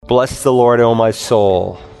Bless the Lord, O my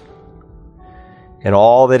soul, and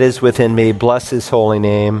all that is within me, bless his holy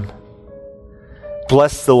name.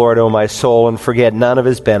 Bless the Lord, O my soul, and forget none of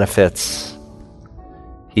his benefits.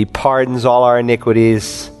 He pardons all our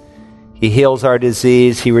iniquities. He heals our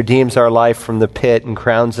disease. He redeems our life from the pit and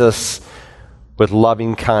crowns us with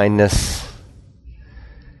loving kindness.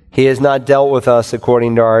 He has not dealt with us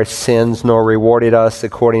according to our sins, nor rewarded us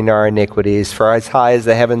according to our iniquities. For as high as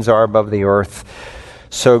the heavens are above the earth,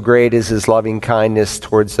 so great is his loving kindness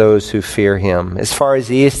towards those who fear him. As far as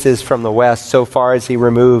the east is from the west, so far as he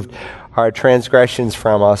removed our transgressions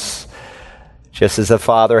from us. Just as the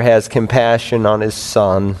Father has compassion on his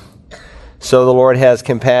Son, so the Lord has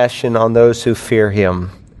compassion on those who fear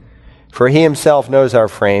him. For he himself knows our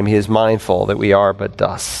frame. He is mindful that we are but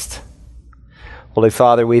dust. Holy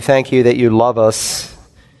Father, we thank you that you love us,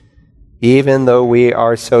 even though we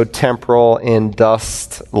are so temporal and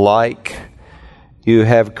dust-like. You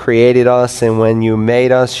have created us, and when you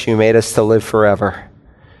made us to live forever.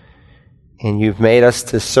 And you've made us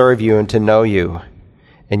to serve you and to know you.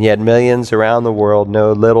 And yet millions around the world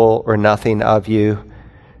know little or nothing of you.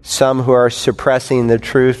 Some who are suppressing the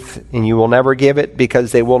truth, and you will never give it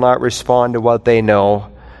because they will not respond to what they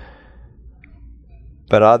know.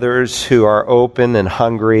 But others who are open and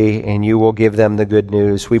hungry, and you will give them the good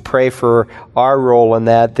news. We pray for our role in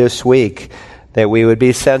that this week, that we would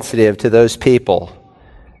be sensitive to those people,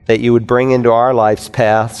 that you would bring into our life's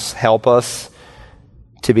paths, help us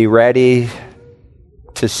to be ready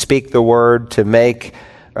to speak the word, to make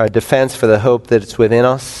a defense for the hope that is within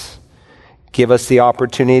us. Give us the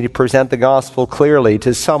opportunity to present the gospel clearly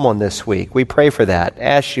to someone this week. We pray for that,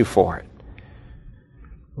 ask you for it.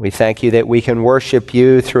 We thank you that we can worship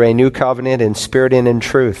you through a new covenant in spirit and in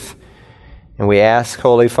truth. And we ask,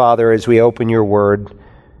 Holy Father, as we open your word,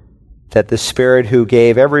 that the Spirit who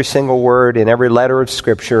gave every single word in every letter of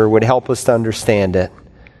Scripture would help us to understand it.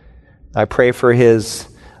 I pray for his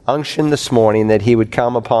unction this morning, that he would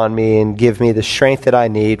come upon me and give me the strength that I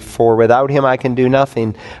need, for without him I can do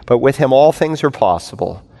nothing, but with him all things are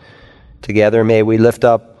possible. Together may we lift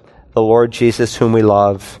up the Lord Jesus, whom we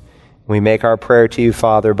love. We make our prayer to you,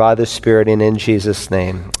 Father, by the Spirit and in Jesus'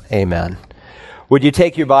 name. Amen. Would you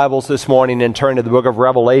take your Bibles this morning and turn to the book of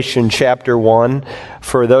Revelation, chapter 1.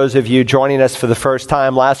 For those of you joining us for the first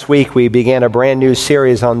time, last week we began a brand new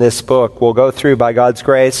series on this book. We'll go through, by God's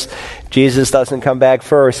grace, Jesus doesn't come back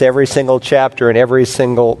first, every single chapter and every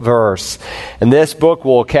single verse. And this book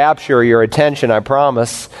will capture your attention, I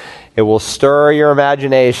promise. It will stir your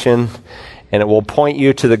imagination, and it will point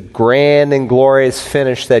you to the grand and glorious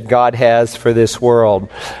finish that God has for this world.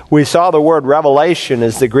 We saw the word revelation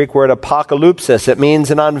is the Greek word apocalypsis. It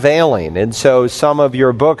means an unveiling. And so some of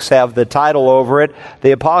your books have the title over it,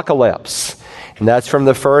 the Apocalypse. And that's from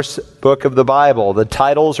the first book of the Bible. The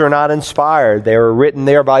titles are not inspired. They were written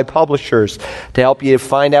there by publishers to help you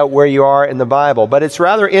find out where you are in the Bible. But it's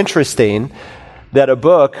rather interesting that a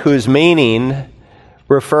book whose meaning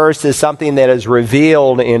refers to something that is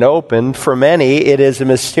revealed and opened. For many, it is a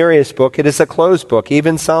mysterious book. It is a closed book,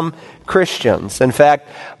 even some Christians. In fact,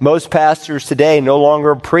 most pastors today no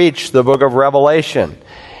longer preach the book of Revelation.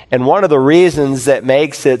 And one of the reasons that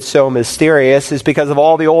makes it so mysterious is because of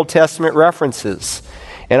all the Old Testament references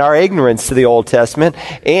and our ignorance to the Old Testament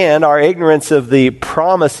and our ignorance of the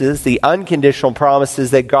promises, the unconditional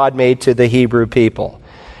promises that God made to the Hebrew people.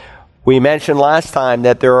 We mentioned last time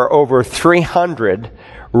that there are over 300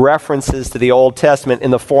 references to the Old Testament in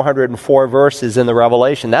the 404 verses in the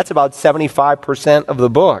Revelation. That's about 75% of the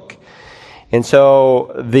book. And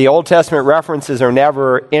so the Old Testament references are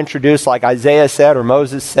never introduced like Isaiah said or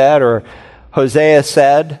Moses said or Hosea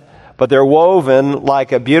said, but they're woven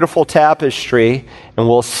like a beautiful tapestry, and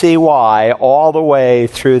we'll see why all the way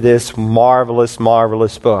through this marvelous,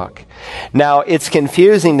 marvelous book. Now, it's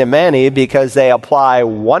confusing to many because they apply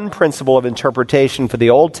one principle of interpretation for the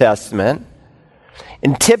Old Testament,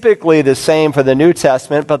 and typically the same for the New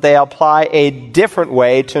Testament, but they apply a different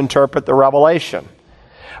way to interpret the Revelation.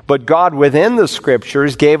 But God within the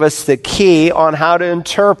Scriptures gave us the key on how to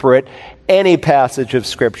interpret any passage of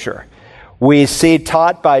Scripture. We see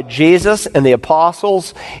taught by Jesus and the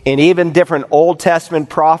apostles and even different Old Testament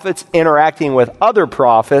prophets interacting with other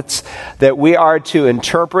prophets that we are to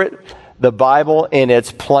interpret the Bible in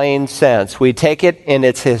its plain sense. We take it in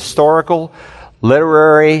its historical,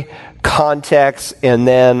 literary context and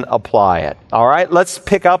then apply it. All right, let's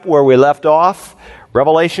pick up where we left off.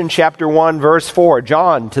 Revelation chapter 1, verse 4.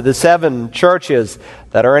 John, to the 7 churches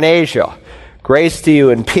that are in Asia. Grace to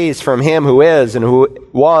you and peace from him who is and who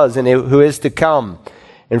was and who is to come,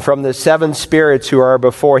 and from the 7 spirits who are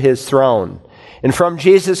before his throne, And from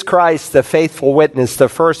Jesus Christ, the faithful witness, the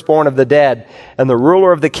firstborn of the dead, and the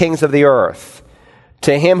ruler of the kings of the earth,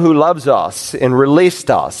 to him who loves us and released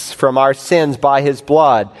us from our sins by his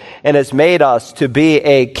blood, and has made us to be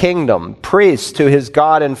a kingdom, priests to his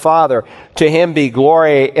God and Father, to him be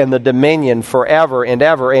glory and the dominion forever and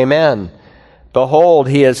ever. Amen. Behold,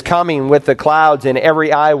 he is coming with the clouds, and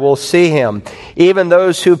every eye will see him, even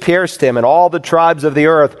those who pierced him, and all the tribes of the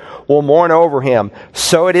earth will mourn over him.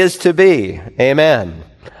 So it is to be. Amen.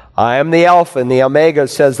 I am the Alpha and the Omega,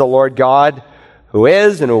 says the Lord God, who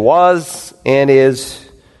is and who was and is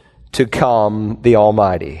to come, the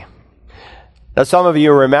Almighty. Now, some of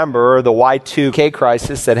you remember the Y2K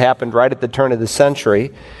crisis that happened right at the turn of the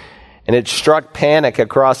century, and it struck panic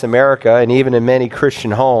across America and even in many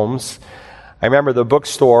Christian homes. I remember the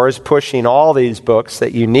bookstores pushing all these books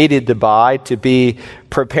that you needed to buy to be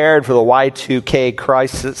prepared for the Y2K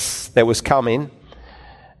crisis that was coming.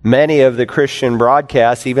 Many of the Christian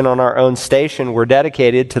broadcasts, even on our own station, were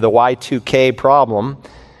dedicated to the Y2K problem.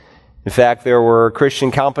 In fact, there were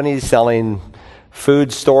Christian companies selling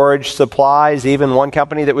food storage supplies, even one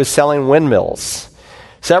company that was selling windmills.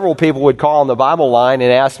 Several people would call on the Bible line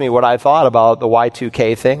and ask me what I thought about the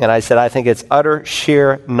Y2K thing, and I said, I think it's utter,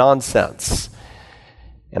 sheer nonsense.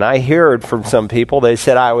 And I heard from some people, they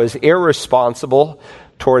said I was irresponsible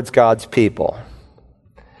towards God's people.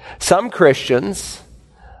 Some Christians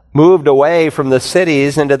moved away from the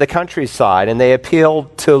cities into the countryside, and they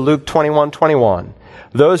appealed to Luke 21:21.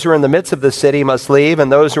 Those who are in the midst of the city must leave,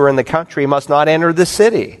 and those who are in the country must not enter the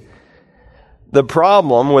city. The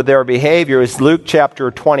problem with their behavior is Luke chapter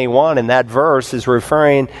 21, and that verse is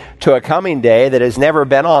referring to a coming day that has never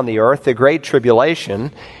been on the earth, the Great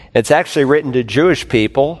Tribulation. It's actually written to Jewish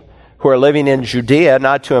people who are living in Judea,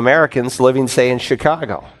 not to Americans living, say, in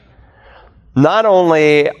Chicago. Not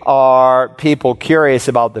only are people curious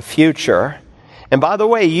about the future, and by the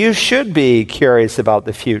way, you should be curious about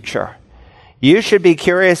the future. You should be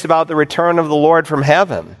curious about the return of the Lord from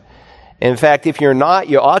heaven. In fact, if you're not,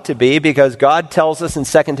 you ought to be, because God tells us in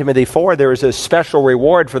 2 Timothy 4, there is a special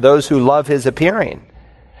reward for those who love his appearing.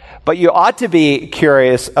 But you ought to be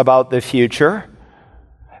curious about the future,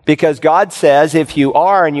 because God says if you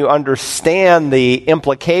are and you understand the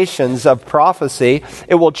implications of prophecy,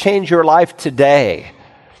 it will change your life today.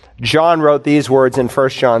 John wrote these words in 1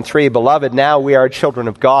 John 3, Beloved, now we are children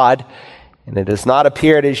of God, and it has not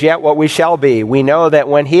appeared as yet what we shall be. We know that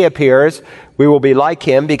when he appears, we will be like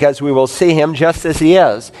him, because we will see him just as he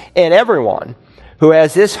is. And everyone who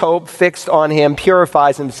has this hope fixed on him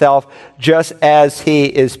purifies himself just as he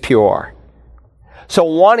is pure. So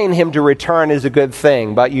wanting him to return is a good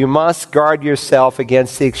thing, but you must guard yourself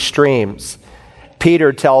against the extremes.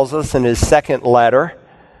 Peter tells us in his second letter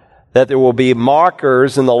that there will be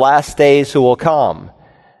mockers in the last days who will come.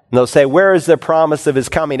 And they'll say, where is the promise of his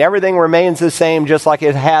coming? Everything remains the same, just like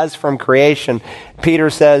it has from creation. Peter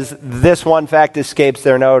says this one fact escapes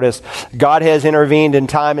their notice. God has intervened in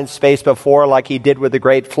time and space before, like he did with the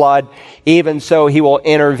great flood. Even so, he will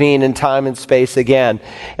intervene in time and space again.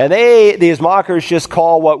 And these mockers just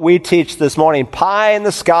call what we teach this morning pie in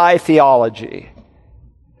the sky theology.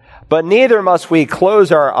 But neither must we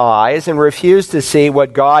close our eyes and refuse to see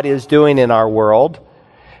what God is doing in our world,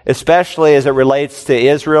 especially as it relates to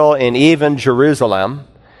Israel and even Jerusalem.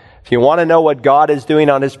 If you want to know what God is doing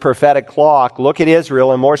on his prophetic clock, look at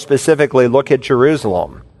Israel, and more specifically, look at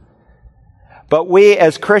Jerusalem. But we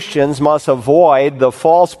as Christians must avoid the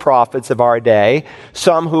false prophets of our day,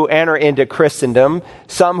 some who enter into Christendom,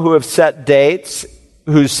 some who have set dates,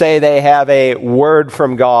 who say they have a word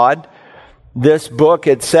from God. This book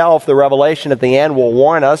itself, the Revelation at the end, will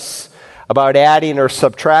warn us about adding or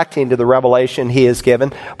subtracting to the revelation he has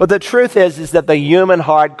given. But the truth is that the human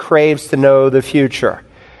heart craves to know the future.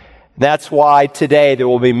 That's why today there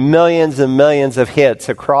will be millions and millions of hits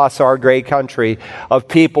across our great country of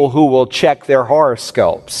people who will check their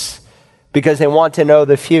horoscopes because they want to know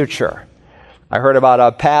the future. I heard about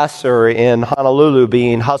a pastor in Honolulu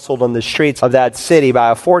being hustled on the streets of that city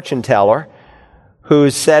by a fortune teller who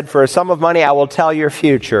said, for a sum of money, I will tell your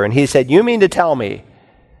future. And he said, you mean to tell me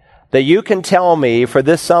that you can tell me for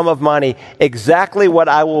this sum of money exactly what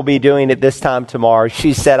I will be doing at this time tomorrow?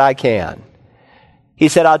 She said, I can. He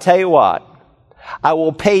said, I'll tell you what, I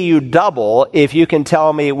will pay you double if you can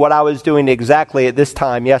tell me what I was doing exactly at this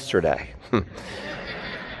time yesterday.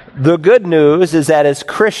 The good news is that as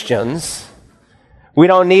Christians, we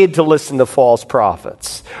don't need to listen to false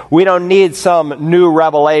prophets. We don't need some new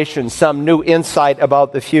revelation, some new insight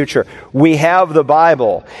about the future. We have the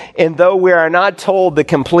Bible. And though we are not told the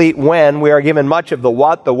complete when, we are given much of the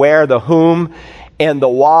what, the where, the whom, and the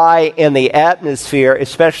why and the atmosphere,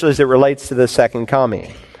 especially as it relates to the second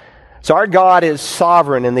coming. So our God is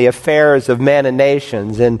sovereign in the affairs of men and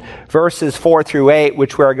nations, and verses 4 through 8,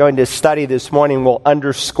 which we are going to study this morning, will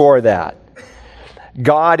underscore that.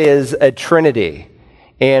 God is a Trinity,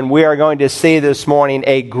 and we are going to see this morning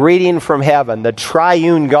a greeting from heaven. The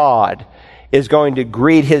triune God is going to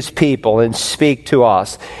greet his people and speak to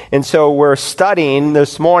us. And so we're studying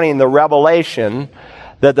this morning the revelation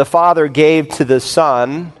that the Father gave to the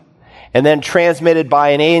Son and then transmitted by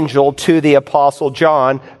an angel to the Apostle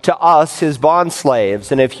John, to us, his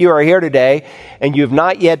bondslaves. And if you are here today and you've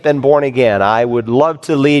not yet been born again, I would love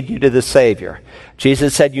to lead you to the Savior.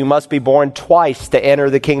 Jesus said you must be born twice to enter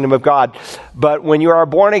the kingdom of God. But when you are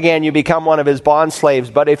born again, you become one of his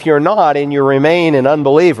bondslaves. But if you're not and you remain an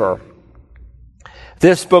unbeliever,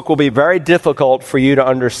 this book will be very difficult for you to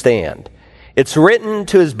understand. It's written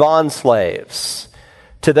to his bondslaves,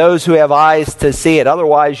 to those who have eyes to see it.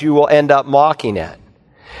 Otherwise, you will end up mocking it.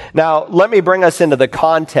 Now, let me bring us into the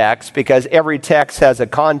context, because every text has a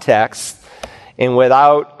context. And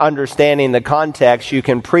without understanding the context, you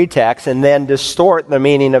can pretext and then distort the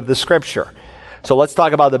meaning of the Scripture. So let's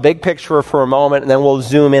talk about the big picture for a moment, and then we'll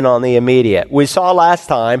zoom in on the immediate. We saw last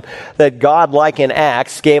time that God, like in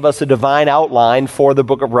Acts, gave us a divine outline for the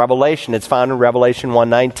book of Revelation. It's found in Revelation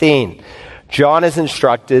 1:19. John is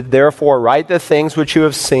instructed, therefore write the things which you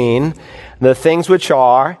have seen, the things which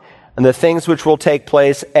are, and the things which will take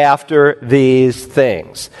place after these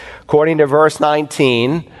things. According to verse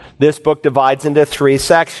 19, this book divides into 3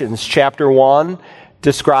 sections. Chapter 1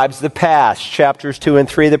 describes the past. Chapters 2 and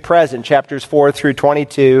 3, the present. Chapters 4 through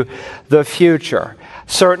 22, the future.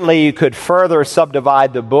 Certainly you could further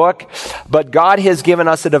subdivide the book, but God has given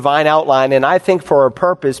us a divine outline, and I think for a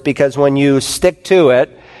purpose, because when you stick to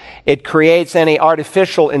it, it creates any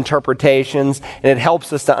artificial interpretations, and it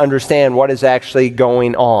helps us to understand what is actually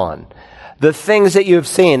going on. The things that you've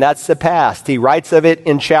seen, that's the past. He writes of it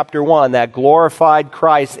in chapter 1, that glorified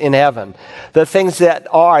Christ in heaven. The things that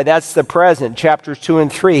are, that's the present, chapters 2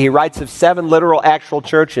 and 3. He writes of 7 literal actual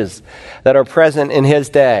churches that are present in his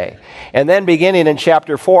day. And then beginning in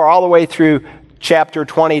chapter 4, all the way through chapter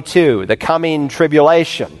 22, the coming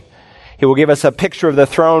tribulation. He will give us a picture of the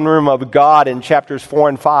throne room of God in chapters 4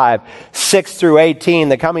 and 5, 6 through 18,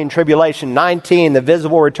 the coming tribulation, 19, the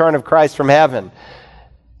visible return of Christ from heaven,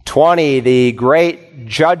 20, the great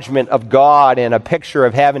judgment of God, and a picture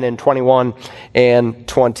of heaven in 21 and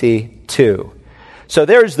 22. So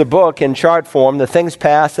there's the book in chart form, the things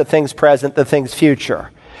past, the things present, the things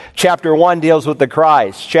future. Chapter 1 deals with the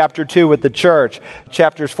Christ. Chapter 2 with the church.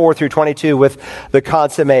 Chapters 4 through 22 with the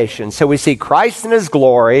consummation. So we see Christ in his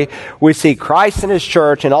glory, we see Christ in his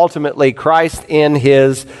church, and ultimately Christ in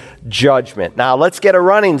his judgment. Now let's get a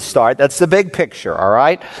running start. That's the big picture, all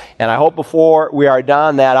right? And I hope before we are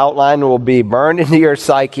done, that outline will be burned into your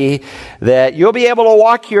psyche, that you'll be able to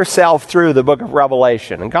walk yourself through the book of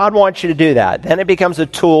Revelation. And God wants you to do that. Then it becomes a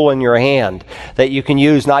tool in your hand that you can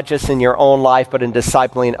use not just in your own life, but in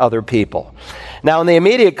discipling other people. Now, in the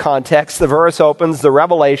immediate context, the verse opens the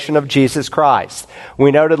revelation of Jesus Christ. We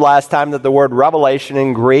noted last time that the word revelation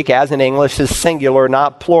in Greek, as in English, is singular,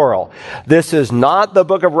 not plural. This is not the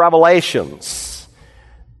book of Revelations.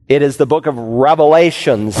 It is the book of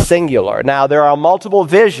Revelations, singular. Now, there are multiple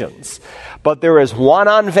visions, but there is one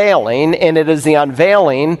unveiling, and it is the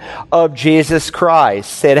unveiling of Jesus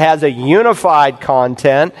Christ. It has a unified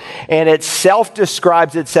content, and it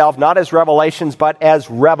self-describes itself not as revelations, but as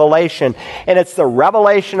revelation. And it's the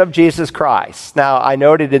revelation of Jesus Christ. Now, I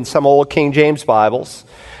noted in some old King James Bibles,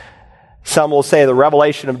 some will say the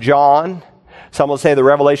revelation of John. Some will say the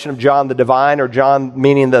revelation of John the divine, or John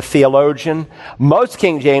meaning the theologian. Most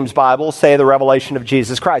King James Bibles say the revelation of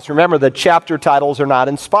Jesus Christ. Remember, the chapter titles are not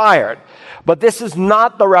inspired. But this is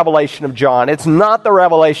not the revelation of John. It's not the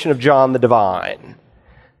revelation of John the divine.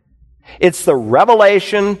 It's the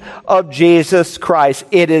revelation of Jesus Christ.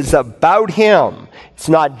 It is about him. It's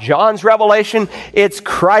not John's revelation, it's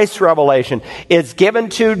Christ's revelation. It's given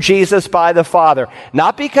to Jesus by the Father.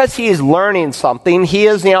 Not because he is learning something. He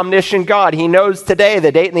is the omniscient God. He knows today,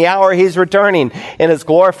 the date and the hour he's returning in his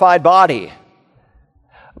glorified body.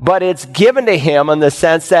 But it's given to him in the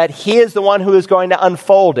sense that he is the one who is going to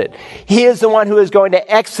unfold it. He is the one who is going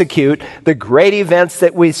to execute the great events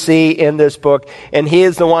that we see in this book, and he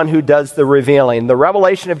is the one who does the revealing. The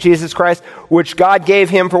revelation of Jesus Christ, which God gave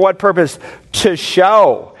him for what purpose? To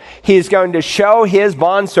show. He's going to show his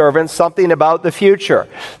bondservants something about the future.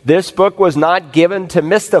 This book was not given to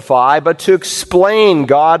mystify, but to explain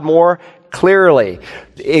God more clearly.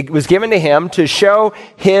 It was given to him to show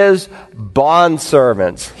his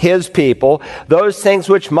bondservants, his people, those things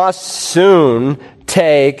which must soon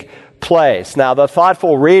take place. Now, the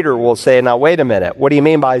thoughtful reader will say, now, wait a minute. What do you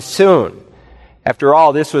mean by soon? After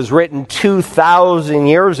all, this was written 2,000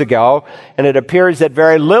 years ago, and it appears that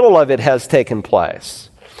very little of it has taken place.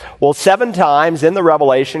 Well, 7 times in the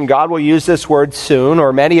Revelation, God will use this word soon,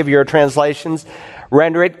 or many of your translations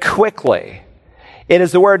render it quickly. It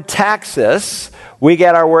is the word taxis. We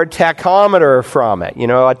get our word tachometer from it. You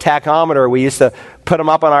know, a tachometer, we used to put them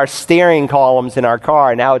up on our steering columns in our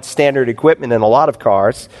car. Now it's standard equipment in a lot of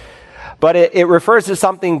cars. But it refers to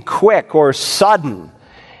something quick or sudden.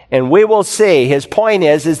 And we will see, his point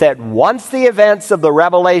is that once the events of the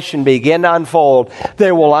Revelation begin to unfold,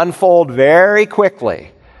 they will unfold very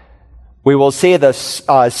quickly. We will see the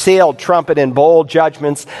sealed trumpet and bowl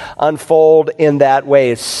judgments unfold in that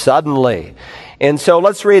way suddenly. And so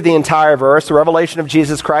let's read the entire verse, the revelation of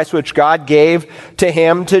Jesus Christ, which God gave to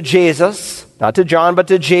him, to Jesus, not to John, but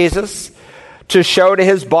to Jesus, to show to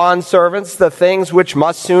his bondservants the things which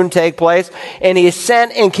must soon take place. And he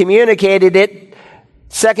sent and communicated it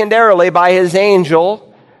secondarily by his angel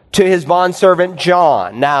to his bondservant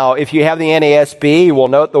John. Now, if you have the NASB, you will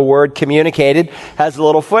note the word communicated has a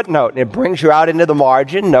little footnote, and it brings you out into the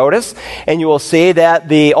margin, notice, and you will see that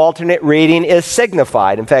the alternate reading is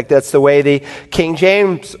signified. In fact, that's the way the King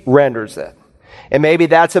James renders it. And maybe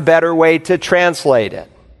that's a better way to translate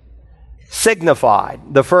it.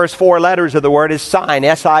 Signified. The first 4 letters of the word is sign,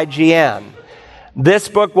 S-I-G-N. This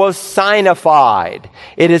book was signified.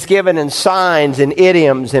 It is given in signs and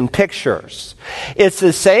idioms and pictures. It's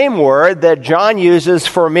the same word that John uses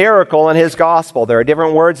for miracle in his gospel. There are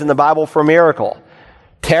different words in the Bible for miracle.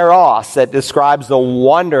 Teros, that describes the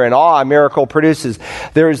wonder and awe a miracle produces.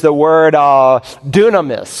 There's the word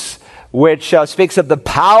dunamis, which speaks of the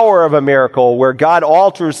power of a miracle where God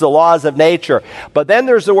alters the laws of nature. But then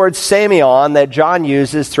there's the word semeion that John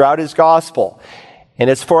uses throughout his gospel. And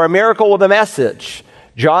it's for a miracle with a message.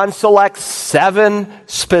 John selects 7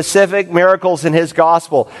 specific miracles in his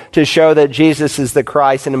gospel to show that Jesus is the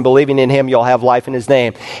Christ, and in believing in him, you'll have life in his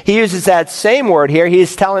name. He uses that same word here.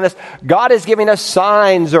 He's telling us God is giving us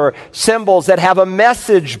signs or symbols that have a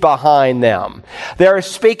message behind them. They're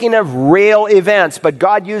speaking of real events, but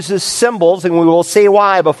God uses symbols, and we will see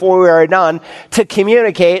why before we are done, to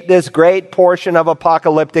communicate this great portion of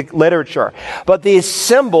apocalyptic literature. But these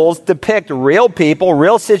symbols depict real people,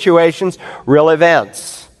 real situations, real events.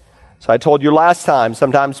 So I told you last time,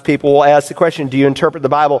 sometimes people will ask the question, do you interpret the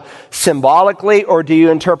Bible symbolically or do you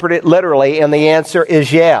interpret it literally? And the answer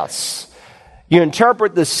is yes. You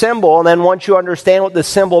interpret the symbol, and then once you understand what the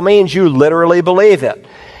symbol means, you literally believe it.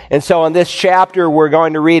 And so in this chapter, we're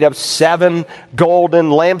going to read of 7 golden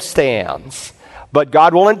lampstands. But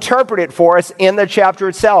God will interpret it for us in the chapter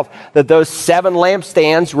itself, that those 7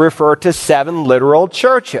 lampstands refer to 7 literal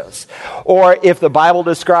churches. Or if the Bible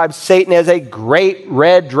describes Satan as a great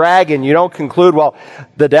red dragon, you don't conclude, well,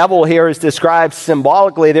 the devil here is described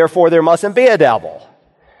symbolically, therefore there mustn't be a devil.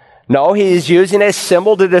 No, he's using a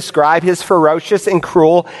symbol to describe his ferocious and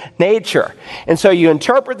cruel nature. And so you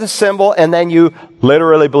interpret the symbol and then you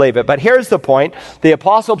literally believe it. But here's the point. The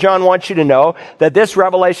Apostle John wants you to know that this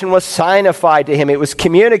revelation was signified to him. It was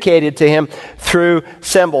communicated to him through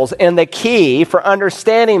symbols. And the key for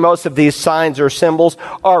understanding most of these signs or symbols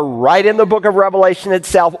are right in the book of Revelation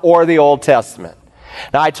itself or the Old Testament.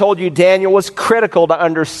 Now, I told you Daniel was critical to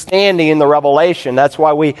understanding the Revelation. That's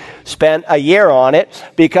why we spent a year on it,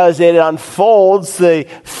 because it unfolds the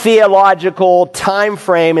theological time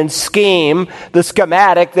frame and scheme, the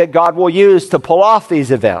schematic that God will use to pull off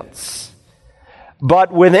these events.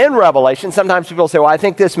 But within Revelation, sometimes people say, well, I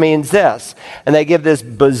think this means this. And they give this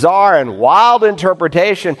bizarre and wild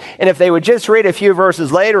interpretation. And if they would just read a few verses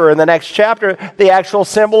later or in the next chapter, the actual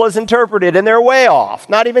symbol is interpreted, and they're way off,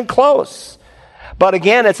 not even close. But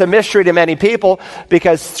again, it's a mystery to many people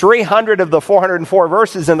because 300 of the 404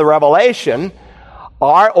 verses in the Revelation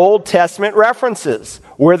are Old Testament references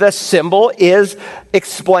where the symbol is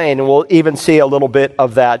explained. And we'll even see a little bit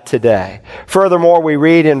of that today. Furthermore, we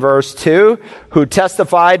read in verse 2, who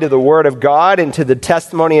testified to the word of God and to the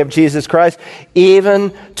testimony of Jesus Christ,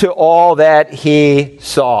 even to all that he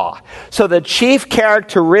saw. So the chief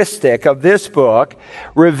characteristic of this book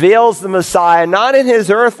reveals the Messiah not in his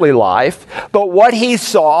earthly life, but what he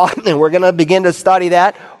saw, and we're going to begin to study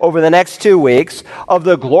that over the next 2 weeks, of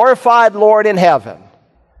the glorified Lord in heaven.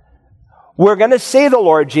 We're going to see the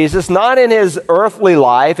Lord Jesus, not in his earthly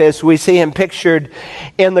life as we see him pictured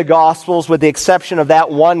in the Gospels, with the exception of that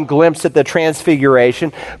one glimpse at the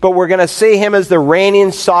Transfiguration, but we're going to see him as the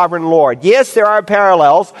reigning sovereign Lord. Yes, there are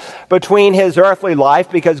parallels between his earthly life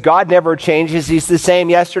because God never changes. He's the same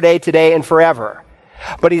yesterday, today, and forever.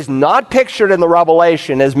 But he's not pictured in the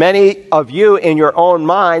Revelation, as many of you in your own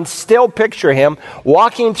mind still picture him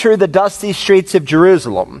walking through the dusty streets of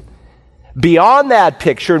Jerusalem. Beyond that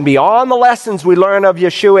picture and beyond the lessons we learn of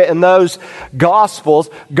Yeshua in those Gospels,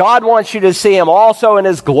 God wants you to see him also in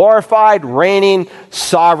his glorified, reigning,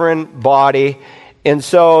 sovereign body. And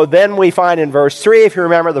so then we find in verse 3, if you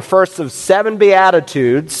remember, the first of 7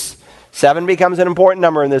 Beatitudes. 7 becomes an important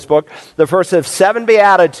number in this book. The first of 7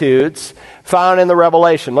 Beatitudes found in the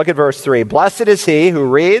Revelation. Look at verse 3. Blessed is he who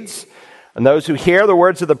reads, and those who hear the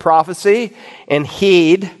words of the prophecy and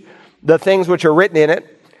heed the things which are written in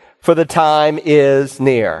it, for the time is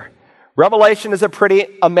near. Revelation is a pretty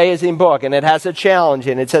amazing book, and it has a challenge,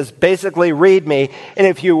 and it says basically, read me, and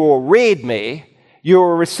if you will read me, you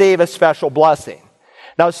will receive a special blessing.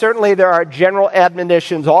 Now, certainly there are general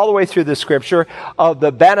admonitions all the way through the Scripture of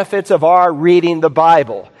the benefits of our reading the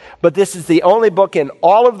Bible. But this is the only book in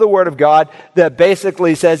all of the Word of God that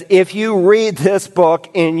basically says, if you read this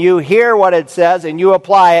book and you hear what it says and you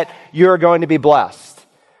apply it, you're going to be blessed.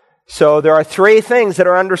 So there are 3 things that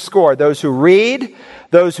are underscored: those who read,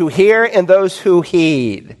 those who hear, and those who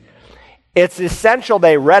heed. It's essential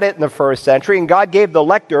they read it in the first century, and God gave the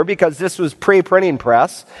lector, because this was pre-printing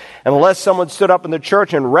press, and unless someone stood up in the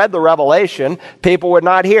church and read the Revelation, people would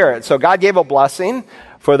not hear it. So God gave a blessing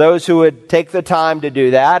for those who would take the time to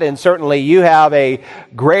do that, and certainly you have a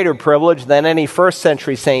greater privilege than any first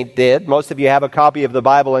century saint did. Most of you have a copy of the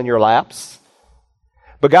Bible in your laps.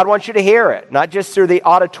 But God wants you to hear it, not just through the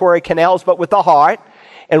auditory canals, but with the heart.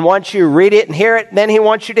 And once you read it and hear it, then he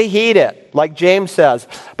wants you to heed it, like James says.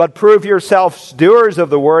 But prove yourselves doers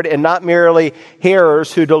of the word and not merely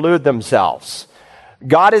hearers who delude themselves.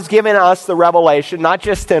 God has given us the revelation, not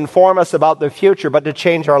just to inform us about the future, but to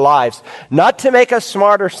change our lives. Not to make us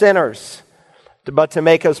smarter sinners, but to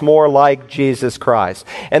make us more like Jesus Christ.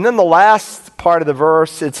 And then the last part of the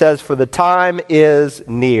verse, it says, for the time is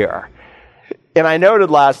near. And I noted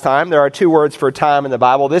last time, there are 2 words for time in the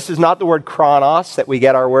Bible. This is not the word chronos, that we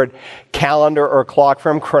get our word calendar or clock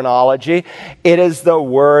from, chronology. It is the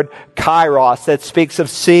word kairos, that speaks of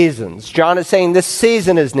seasons. John is saying this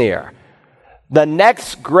season is near. The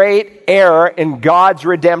next great era in God's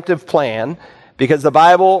redemptive plan, because the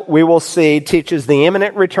Bible, we will see, teaches the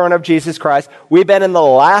imminent return of Jesus Christ. We've been in the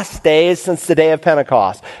last days since the day of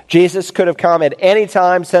Pentecost. Jesus could have come at any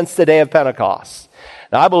time since the day of Pentecost.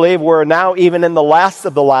 Now, I believe we're now even in the last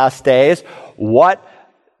of the last days. What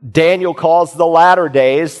Daniel calls the latter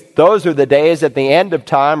days, those are the days at the end of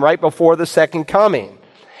time, right before the second coming.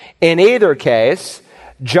 In either case,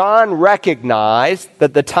 John recognized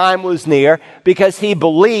that the time was near because he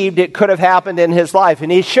believed it could have happened in his life,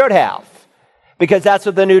 and he should have, because that's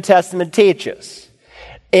what the New Testament teaches.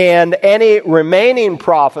 And any remaining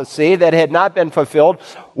prophecy that had not been fulfilled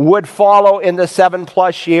would follow in the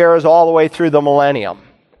 7+ years all the way through the millennium.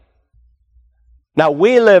 Now,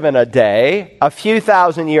 we live in a day, a few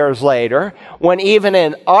thousand years later, when even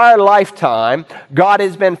in our lifetime, God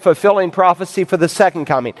has been fulfilling prophecy for the second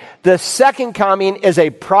coming. The second coming is a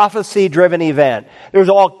prophecy-driven event. There's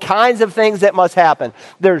all kinds of things that must happen.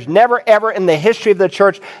 There's never, ever in the history of the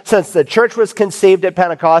church, since the church was conceived at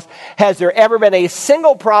Pentecost, has there ever been a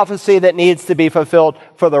single prophecy that needs to be fulfilled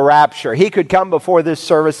for the rapture. He could come before this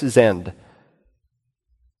service's end.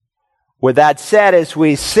 With that said, as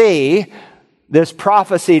we see this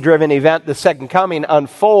prophecy-driven event, the second coming,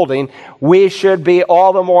 unfolding, we should be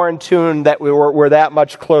all the more in tune that we're that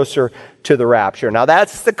much closer to the rapture. Now,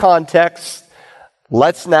 that's the context.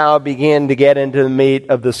 Let's now begin to get into the meat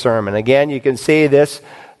of the sermon. Again, you can see this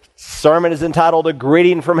sermon is entitled A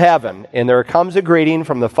Greeting from Heaven, and there comes a greeting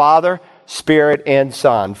from the Father, Spirit, and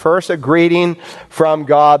Son. First, a greeting from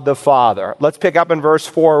God the Father. Let's pick up in verse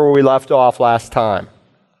 4 where we left off last time.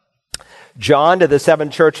 John, to the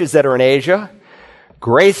 7 churches that are in Asia,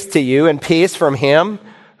 grace to you and peace from him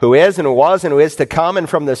who is and who was and who is to come, and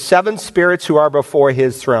from the 7 spirits who are before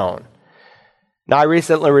his throne. Now, I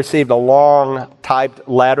recently received a long typed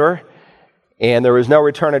letter, and there was no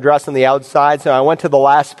return address on the outside, so I went to the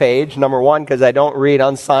last page, number 1, because I don't read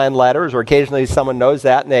unsigned letters, or occasionally someone knows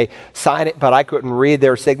that and they sign it, but I couldn't read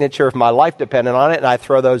their signature if my life depended on it, and I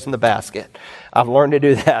throw those in the basket. I've learned to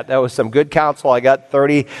do that. That was some good counsel I got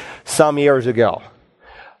 30-some years ago.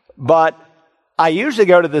 But I usually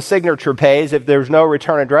go to the signature page if there's no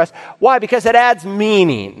return address. Why? Because it adds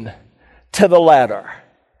meaning to the letter.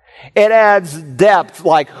 It adds depth,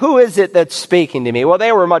 like, who is it that's speaking to me? Well,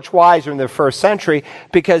 they were much wiser in the first century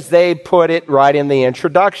because they put it right in the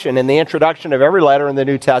introduction. In the introduction of every letter in the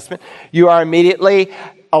New Testament, you are immediately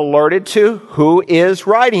alerted to who is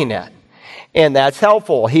writing it. And that's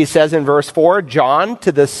helpful. He says in verse 4, John,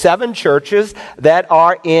 to the 7 churches that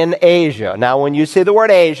are in Asia. Now, when you see the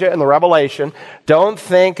word Asia in the Revelation, don't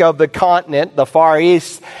think of the continent, the Far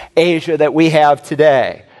East Asia that we have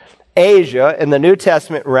today. Asia in the New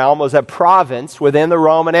Testament realm was a province within the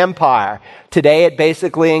Roman Empire. Today it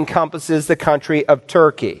basically encompasses the country of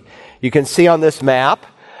Turkey. You can see on this map,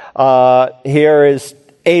 here is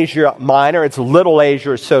Asia Minor. It's Little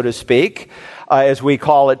Asia, so to speak, as we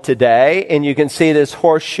call it today. And you can see this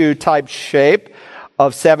horseshoe type shape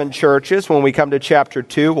of 7 churches. When we come to chapter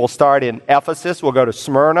 2, we'll start in Ephesus. We'll go to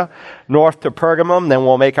Smyrna, north to Pergamum. Then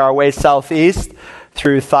we'll make our way southeast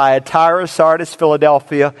through Thyatira, Sardis,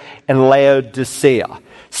 Philadelphia, and Laodicea.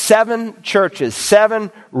 7 churches,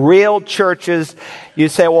 7 real churches. You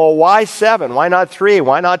say, well, why 7? Why not 3?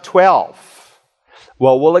 Why not 12?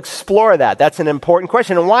 Well, we'll explore that. That's an important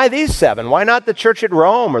question. And why these 7? Why not the church at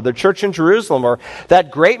Rome or the church in Jerusalem or that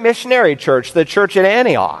great missionary church, the church at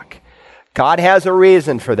Antioch? God has a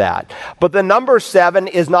reason for that. But the number 7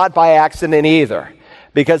 is not by accident either,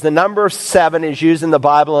 because the number 7 is used in the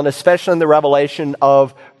Bible, and especially in the revelation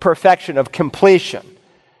of perfection, of completion.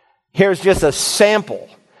 Here's just a sample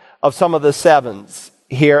of some of the 7s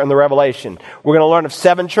here in the Revelation. We're going to learn of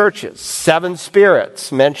 7 churches, 7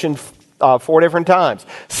 spirits mentioned 4 different times,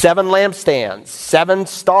 7 lampstands, 7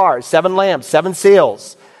 stars, 7 lamps, 7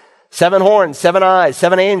 seals, 7 horns, 7 eyes,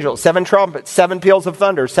 7 angels, 7 trumpets, 7 peals of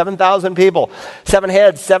thunder, 7,000 people, 7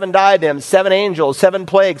 heads, 7 diadems, 7 angels, 7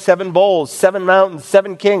 plagues, 7 bowls, 7 mountains,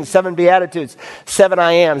 7 kings, 7 beatitudes, 7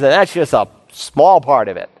 I ams. And that's just a small part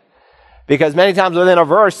of it. Because many times within a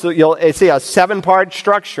verse, you'll see a 7-part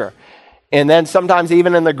structure. And then sometimes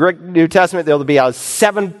even in the Greek New Testament, there'll be a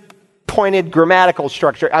 7-pointed grammatical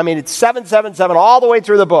structure. I mean, it's 7, 7, 7 all the way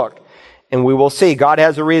through the book. And we will see God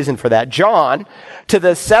has a reason for that. John, to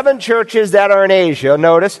the 7 churches that are in Asia,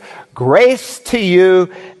 notice, grace to you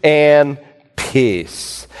and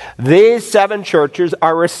peace. These 7 churches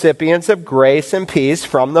are recipients of grace and peace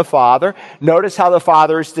from the Father. Notice how the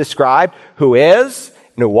Father is described, who is,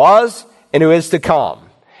 and who was, and who is to come.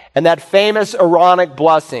 And that famous Aaronic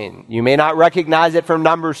blessing, you may not recognize it from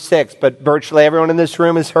Numbers 6, but virtually everyone in this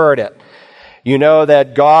room has heard it. You know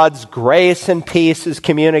that God's grace and peace is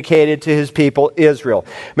communicated to his people, Israel.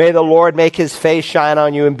 May the Lord make his face shine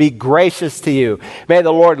on you and be gracious to you. May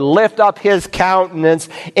the Lord lift up his countenance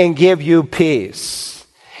and give you peace.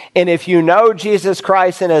 And if you know Jesus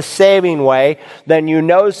Christ in a saving way, then you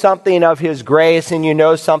know something of his grace and you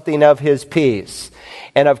know something of his peace.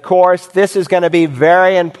 And of course, this is going to be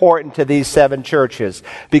very important to these 7 churches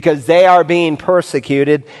because they are being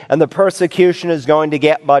persecuted and the persecution is going to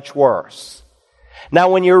get much worse. Now,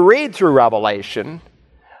 when you read through Revelation,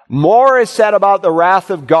 more is said about the wrath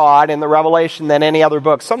of God in the Revelation than any other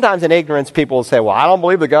book. Sometimes in ignorance, people will say, well, I don't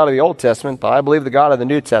believe the God of the Old Testament, but I believe the God of the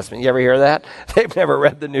New Testament. You ever hear that? They've never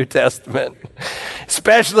read the New Testament,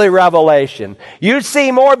 especially Revelation. You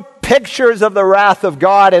see more pictures of the wrath of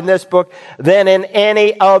God in this book than in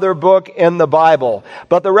any other book in the Bible.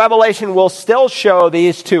 But the Revelation will still show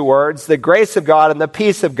these 2 words, the grace of God and the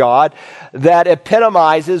peace of God, that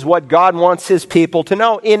epitomizes what God wants his people to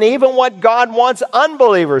know, and even what God wants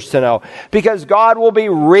unbelievers to know, because God will be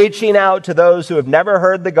reaching out to those who have never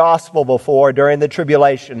heard the gospel before during the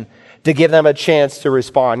tribulation to give them a chance to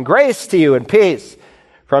respond. Grace to you and peace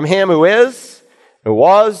from him who is, who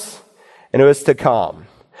was, and who is to come.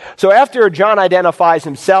 So after John identifies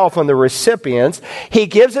himself and the recipients, he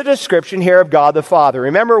gives a description here of God the Father.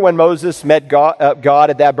 Remember when Moses met God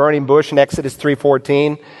at that burning bush in Exodus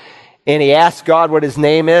 3:14? And he asked God what his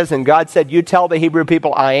name is, and God said, you tell the Hebrew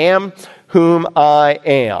people, I am whom I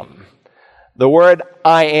am. The word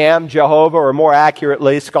I am, Jehovah, or more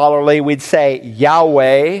accurately, scholarly, we'd say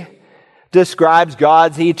Yahweh, describes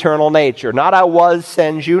God's eternal nature. Not I was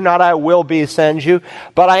send you, not I will be send you,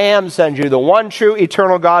 but I am send you, the one true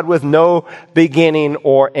eternal God with no beginning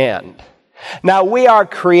or end. Now we are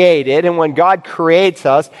created, and when God creates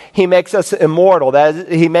us, he makes us immortal. That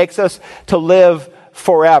is, he makes us to live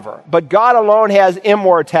forever. But God alone has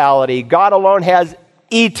immortality. God alone has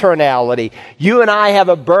eternality. You and I have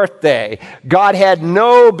a birthday. God had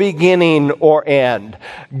no beginning or end.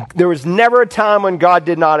 There was never a time when God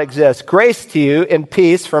did not exist. Grace to you and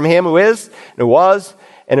peace from him who is, who was,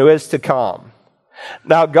 and who is to come.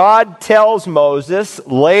 Now, God tells Moses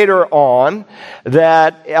later on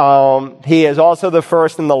that he is also the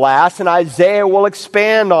first and the last, and Isaiah will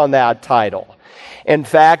expand on that title. In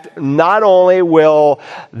fact, not only will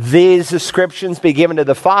these descriptions be given to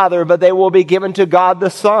the Father, but they will be given to God the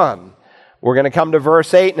Son. We're going to come to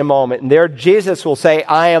verse 8 in a moment, and there Jesus will say,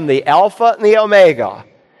 I am the Alpha and the Omega,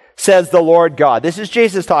 says the Lord God. This is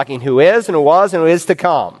Jesus talking, who is and who was and who is to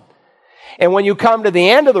come. And when you come to the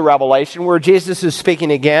end of the Revelation, where Jesus is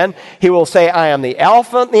speaking again, he will say, I am the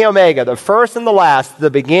Alpha and the Omega, the first and the last, the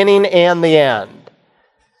beginning and the end.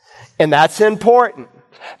 And that's important,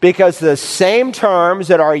 because the same terms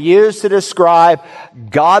that are used to describe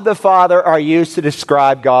God the Father are used to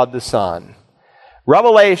describe God the Son.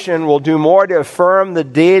 Revelation will do more to affirm the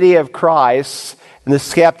deity of Christ in the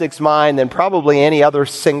skeptic's mind than probably any other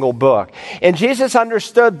single book. And Jesus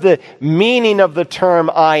understood the meaning of the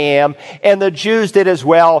term I am, and the Jews did as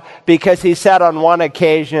well, because he said on one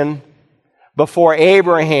occasion, before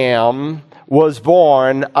Abraham was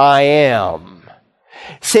born, I am.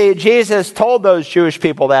 See, Jesus told those Jewish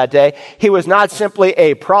people that day he was not simply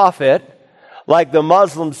a prophet, like the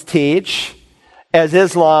Muslims teach, as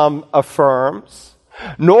Islam affirms.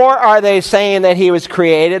 Nor are they saying that he was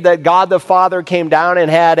created, that God the Father came down and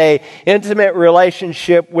had an intimate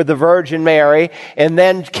relationship with the Virgin Mary, and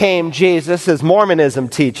then came Jesus, as Mormonism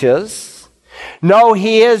teaches. No,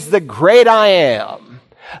 he is the great I am,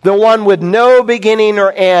 the one with no beginning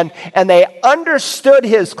or end, and they understood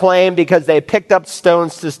his claim because they picked up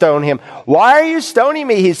stones to stone him. Why are you stoning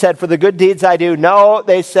me? He said, for the good deeds I do. No,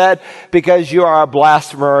 they said, because you are a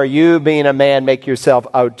blasphemer. You, being a man, make yourself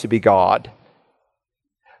out to be God.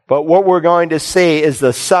 But what we're going to see is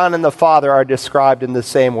the Son and the Father are described in the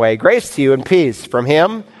same way. Grace to you and peace from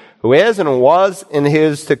him who is and who was and who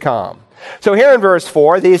is to come. So here in verse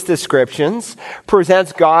 4, these descriptions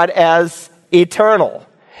presents God as eternal.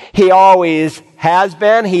 He always has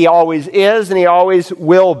been, he always is, and he always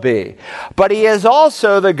will be. But he is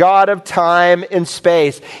also the God of time and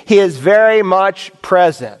space. He is very much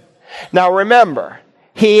present. Now remember,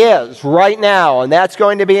 he is right now, and that's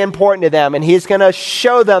going to be important to them. And he's going to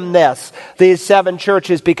show them these 7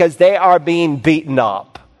 churches, because they are being beaten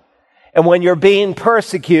up. And when you're being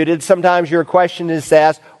persecuted, sometimes your question is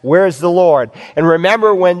asked, where's the Lord? And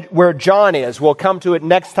remember where John is. We'll come to it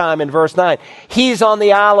next time in verse 9. He's on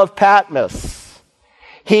the Isle of Patmos.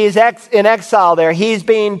 He's in exile there. He's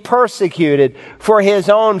being persecuted for his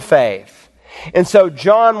own faith. And so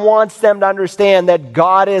John wants them to understand that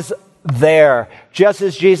God is there. Just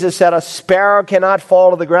as Jesus said, a sparrow cannot fall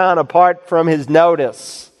to the ground apart from his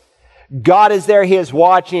notice. God is there. He is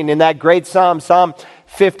watching. In that great Psalm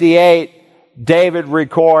 58, David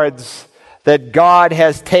records that God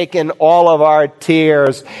has taken all of our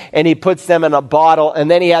tears and he puts them in a bottle, and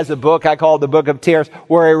then he has a book I call the Book of Tears,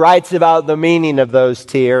 where he writes about the meaning of those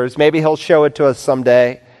tears. Maybe he'll show it to us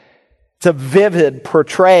someday. It's a vivid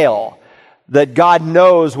portrayal that God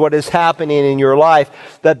knows what is happening in your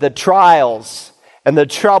life, that the trials and the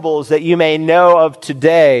troubles that you may know of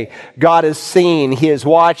today, God is seeing, he is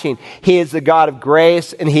watching. He is the God of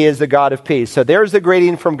grace and he is the God of peace. So there's the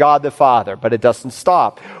greeting from God the Father, but it doesn't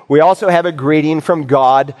stop. We also have a greeting from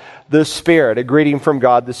God the Spirit, a greeting from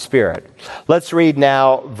God the Spirit. Let's read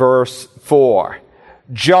now verse 4.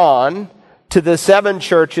 John, to the 7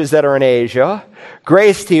 churches that are in Asia,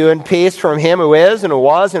 grace to you and peace from him who is and who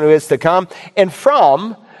was and who is to come, and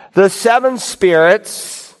from the 7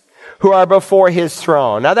 spirits who are before his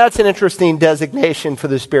throne. Now that's an interesting designation for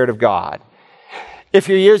the Spirit of God. If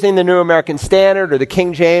you're using the New American Standard or the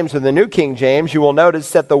King James or the New King James, you will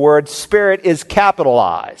notice that the word Spirit is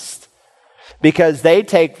capitalized, because they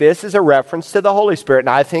take this as a reference to the Holy Spirit, and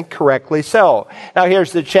I think correctly so. Now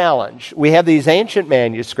here's the challenge. We have these ancient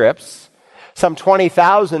manuscripts, some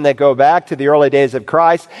 20,000 that go back to the early days of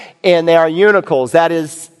Christ, and they are unicals. That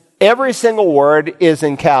is, every single word is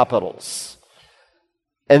in capitals.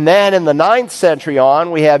 And then in the 9th century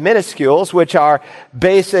on, we have minuscules, which are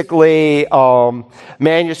basically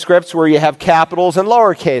manuscripts where you have capitals and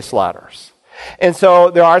lowercase letters. And so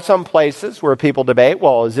there are some places where people debate,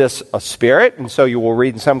 well, is this a spirit? And so you will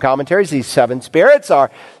read in some commentaries, these 7 spirits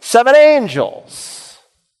are 7 angels,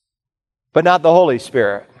 but not the Holy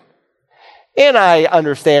Spirit. And I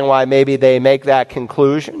understand why maybe they make that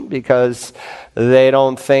conclusion, because they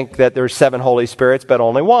don't think that there's 7 Holy Spirits, but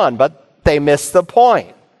only 1. But they miss the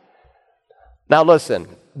point. Now listen,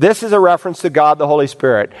 this is a reference to God the Holy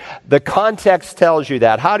Spirit. The context tells you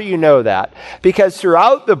that. How do you know that? Because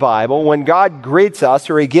throughout the Bible, when God greets us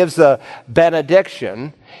or he gives a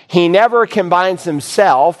benediction, he never combines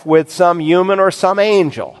himself with some human or some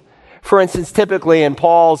angel. For instance, typically in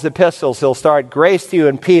Paul's epistles, he'll start, grace to you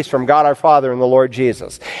and peace from God our Father and the Lord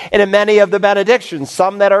Jesus. And in many of the benedictions,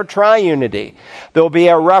 some that are triunity, there'll be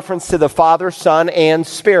a reference to the Father, Son, and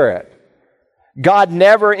Spirit. God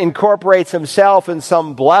never incorporates himself in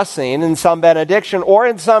some blessing, in some benediction, or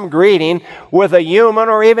in some greeting with a human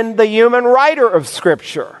or even the human writer of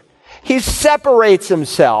Scripture. He separates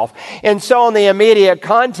himself. And so in the immediate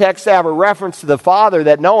context, they have a reference to the Father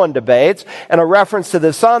that no one debates, and a reference to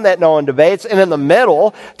the Son that no one debates. And in the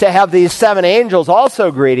middle, to have these 7 angels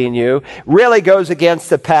also greeting you really goes against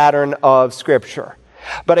the pattern of Scripture.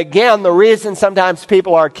 But again, the reason sometimes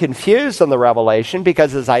people are confused on the Revelation,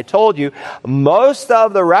 because as I told you, most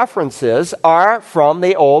of the references are from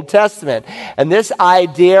the Old Testament. And this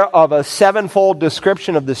idea of a 7-fold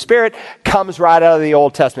description of the Spirit comes right out of the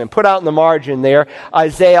Old Testament. Put out in the margin there,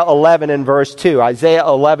 Isaiah 11 and verse 2. Isaiah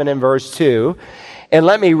 11 and verse 2. And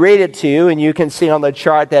let me read it to you, and you can see on the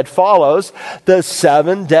chart that follows the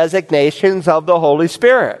 7 designations of the Holy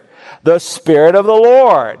Spirit. The Spirit of the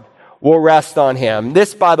Lord will rest on him.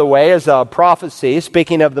 This, by the way, is a prophecy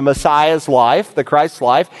speaking of the Messiah's life, the Christ's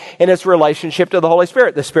life, and its relationship to the Holy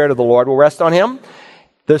Spirit. The Spirit of the Lord will rest on him.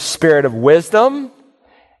 The Spirit of wisdom,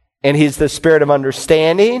 and he's the Spirit of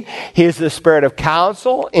understanding. He is the Spirit of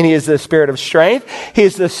counsel, and he is the Spirit of strength. He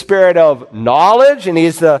is the Spirit of knowledge, and he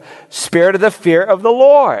is the Spirit of the fear of the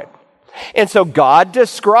Lord. And so God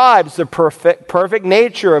describes the perfect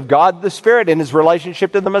nature of God the Spirit in his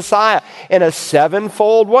relationship to the Messiah in a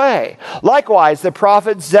 7-fold way. Likewise, the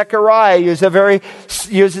prophet Zechariah uses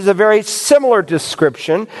a very similar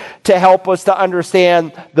description to help us to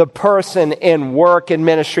understand the person and work and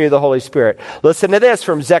ministry of the Holy Spirit. Listen to this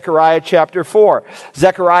from Zechariah chapter 4.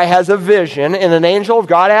 Zechariah has a vision, and an angel of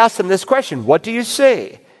God asks him this question, "What do you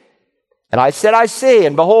see?" And I said, "I see,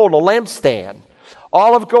 and behold, a lampstand,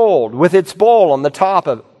 all of gold, with its bowl on the top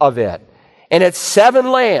of it, and its 7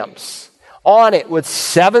 lamps on it with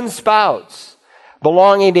 7 spouts,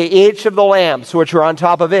 belonging to each of the lamps which are on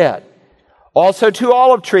top of it. Also 2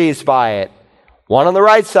 olive trees by it, one on the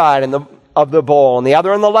right side of the bowl, and the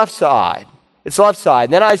other on the left side. Its left side.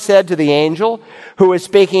 And then I said to the angel who was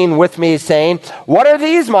speaking with me, saying, "What are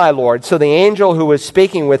these, my Lord?" So the angel who was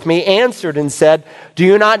speaking with me answered and said, "Do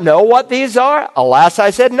you not know what these are?" Alas,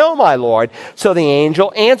 I said, "No, my Lord." So the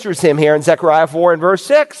angel answers him here in Zechariah 4 and verse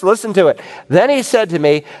 6. Listen to it. Then he said to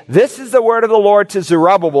me, "This is the word of the Lord to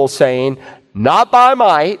Zerubbabel, saying, not by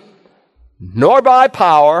might, nor by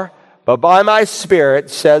power, but by my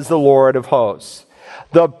Spirit, says the Lord of hosts."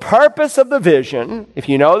 The purpose of the vision, if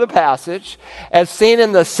you know the passage, as seen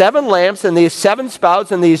in the 7 lamps and these 7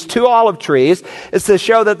 spouts and these 2 olive trees, is to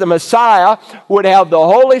show that the Messiah would have the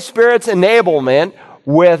Holy Spirit's enablement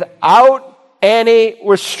without any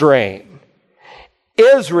restraint.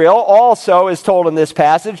 Israel also is told in this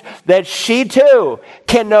passage that she too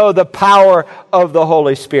can know the power of the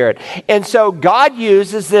Holy Spirit. And so God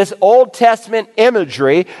uses this Old Testament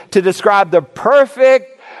imagery to describe the perfect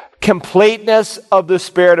completeness of the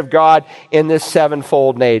Spirit of God in this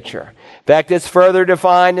 7-fold nature. In fact, it's further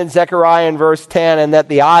defined in Zechariah in verse 10, and that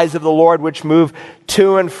the eyes of the Lord which move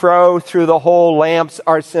to and fro through the whole lamps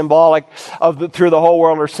are symbolic of through the whole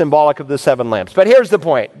world are symbolic of the 7 lamps. But here's the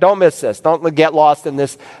point. Don't miss this. Don't get lost in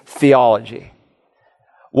this theology.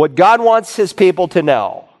 What God wants his people to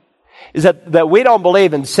know is that we don't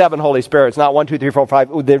believe in 7 Holy Spirits, not 1, 2, 3, 4,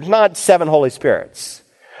 5. There's not 7 Holy Spirits.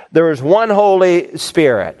 There is one Holy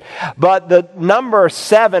Spirit. But the number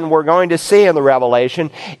 7 we're going to see in the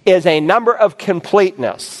Revelation is a number of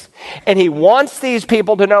completeness. And he wants these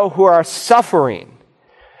people to know who are suffering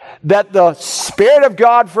that the Spirit of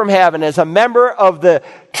God from heaven, as a member of the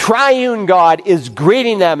triune God, is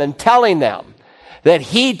greeting them and telling them that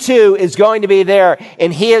he too is going to be there,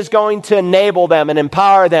 and he is going to enable them and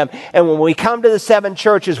empower them. And when we come to the 7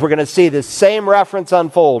 churches, we're going to see the same reference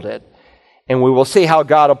unfolded. And we will see how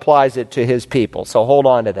God applies it to his people. So hold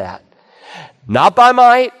on to that. Not by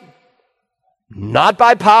might, not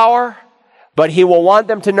by power, but he will want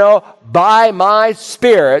them to know, by my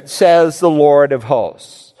Spirit, says the Lord of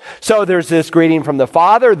hosts. So there's this greeting from the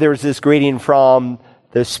Father. There's this greeting from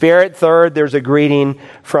the Spirit. Third, there's a greeting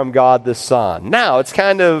from God the Son. Now, it's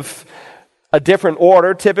kind of a different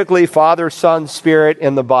order, typically Father, Son, Spirit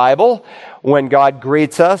in the Bible when God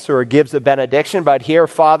greets us or gives a benediction, but here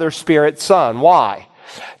Father, Spirit, Son. Why?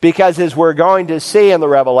 Because as we're going to see in the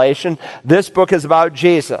Revelation, this book is about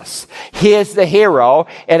Jesus. He is the hero,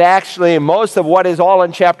 and actually most of what is all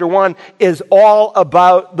in chapter 1 is all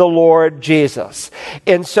about the Lord Jesus.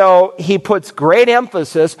 And so he puts great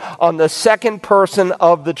emphasis on the second person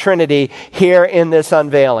of the Trinity here in this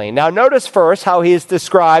unveiling. Now notice first how he is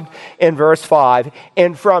described in verse 5.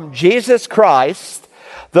 And from Jesus Christ,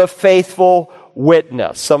 the faithful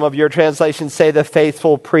witness. Some of your translations say the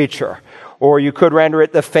faithful preacher. or you could render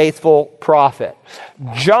it the faithful prophet.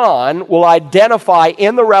 John will identify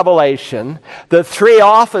in the Revelation the three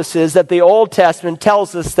offices that the Old Testament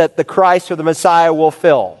tells us that the Christ or the Messiah will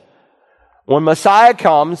fill. When Messiah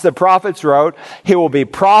comes, the prophets wrote, he will be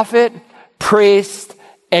prophet, priest,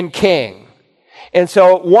 and king. And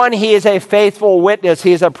so, one, he is a faithful witness.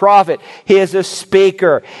 He is a prophet. He is a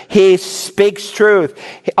speaker. He speaks truth.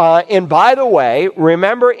 And by the way,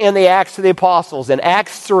 remember in the Acts of the Apostles, in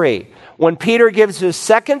Acts 3, when Peter gives his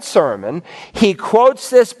second sermon, he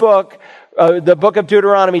quotes this book, the book of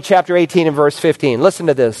Deuteronomy, chapter 18 and verse 15. Listen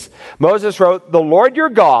to this. Moses wrote, "The Lord your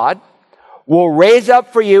God will raise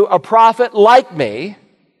up for you a prophet like me."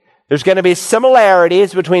 There's going to be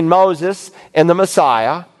similarities between Moses and the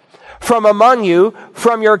Messiah. "From among you,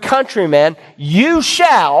 from your countrymen, you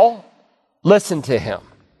shall listen to him."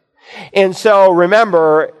 And so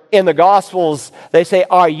remember, in the Gospels, they say,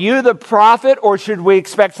 are you the prophet or should we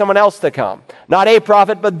expect someone else to come? Not a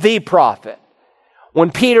prophet, but the prophet.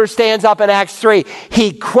 When Peter stands up in Acts 3,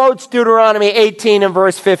 he quotes Deuteronomy 18 and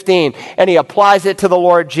verse 15, and he applies it to the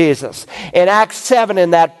Lord Jesus. In Acts 7,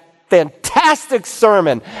 in that fantastic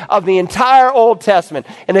sermon of the entire Old Testament.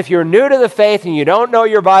 And if you're new to the faith and you don't know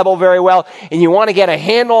your Bible very well and you want to get a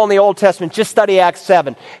handle on the Old Testament, just study Acts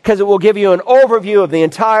 7 because it will give you an overview of the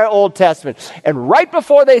entire Old Testament. And right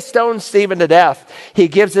before they stoned Stephen to death, he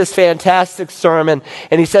gives this fantastic sermon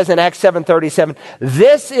and he says in Acts 7:37,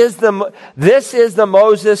 this is the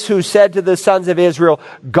Moses who said to the sons of Israel,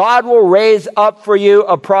 God will raise up for you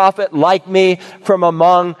a prophet like me from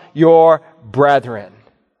among your brethren.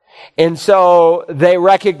 And so they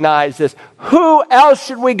recognize this. Who else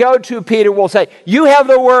should we go to? Peter will say, you have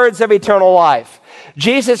the words of eternal life.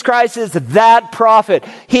 Jesus Christ is that prophet.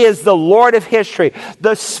 He is the Lord of history.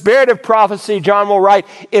 The spirit of prophecy, John will write,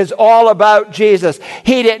 is all about Jesus.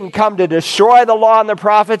 He didn't come to destroy the law and the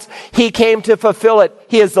prophets. He came to fulfill it.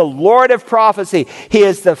 He is the Lord of prophecy. He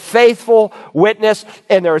is the faithful witness.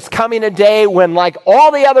 And there is coming a day when, like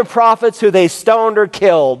all the other prophets who they stoned or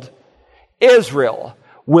killed, Israel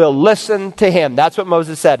will listen to him. That's what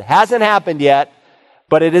Moses said. Hasn't happened yet,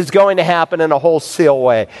 but it is going to happen in a wholesale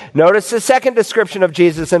way. Notice the second description of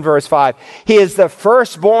Jesus in verse 5. He is the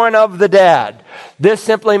firstborn of the dead. This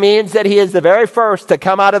simply means that he is the very first to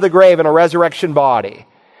come out of the grave in a resurrection body.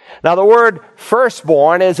 Now, the word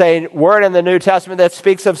firstborn is a word in the New Testament that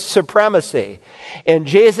speaks of supremacy. And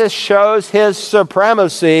Jesus shows his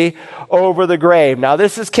supremacy over the grave. Now,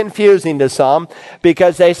 this is confusing to some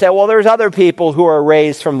because they say, well, there's other people who are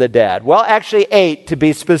raised from the dead. Well, actually 8 to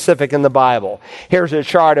be specific in the Bible. Here's a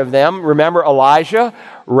chart of them. Remember Elijah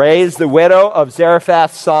raised the widow of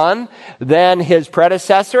Zarephath's son. Then his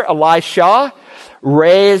predecessor, Elisha,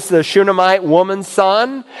 raised the Shunammite woman's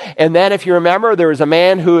son. And then if you remember, there is a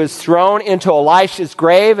man who is thrown into Elisha's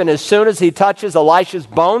grave, and as soon as he touches Elisha's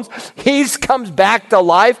bones, he comes back to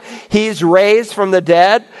life. He's raised from the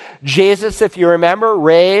dead. Jesus, if you remember,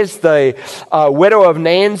 raised the widow of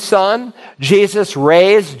Nain's son. Jesus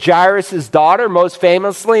raised Jairus' daughter. Most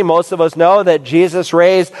famously, most of us know that Jesus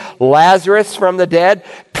raised Lazarus from the dead.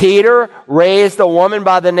 Peter raised a woman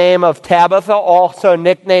by the name of Tabitha, also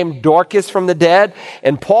nicknamed Dorcas, from the dead.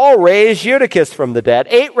 And Paul raised Eutychus from the dead.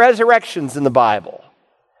 8 resurrections in the Bible.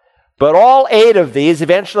 But all 8 of these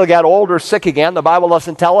eventually got old or sick again. The Bible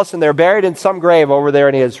doesn't tell us, and they're buried in some grave over there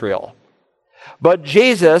in Israel. But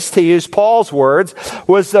Jesus, to use Paul's words,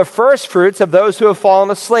 was the first fruits of those who have fallen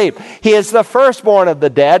asleep. He is the firstborn of the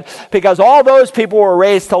dead because all those people were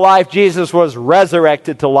raised to life. Jesus was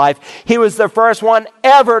resurrected to life. He was the first one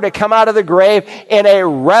ever to come out of the grave in a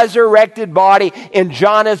resurrected body. And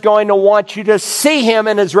John is going to want you to see him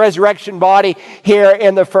in his resurrection body here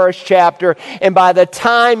in the first chapter. And by the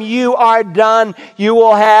time you are done, you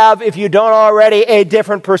will have, if you don't already, a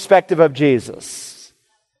different perspective of Jesus.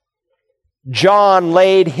 John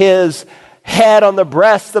laid his head on the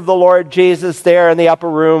breast of the Lord Jesus there in the upper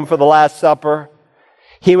room for the Last Supper.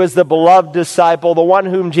 He was the beloved disciple, the one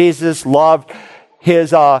whom Jesus loved. His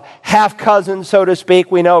half-cousin, so to speak,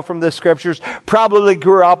 we know from the scriptures, probably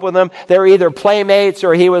grew up with him. They were either playmates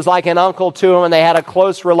or he was like an uncle to him and they had a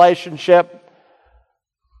close relationship.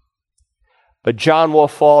 But John will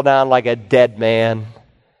fall down like a dead man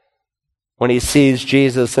when he sees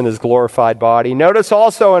Jesus in his glorified body. Notice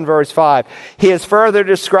also in verse 5, he is further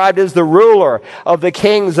described as the ruler of the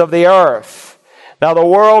kings of the earth. Now, the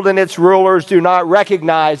world and its rulers do not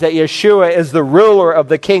recognize that Yeshua is the ruler of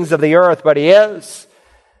the kings of the earth, but he is.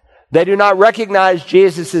 They do not recognize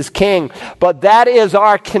Jesus as king, but that is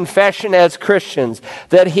our confession as Christians,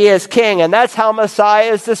 that he is king. And that's how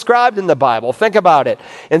Messiah is described in the Bible. Think about it.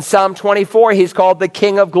 In Psalm 24, he's called the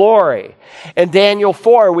King of Glory. In Daniel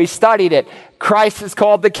 4, we studied it. Christ is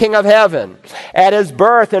called the King of Heaven. At his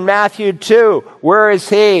birth in Matthew 2, where is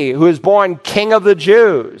he who is born King of the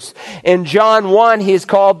Jews? In John 1, he's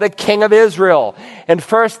called the King of Israel. In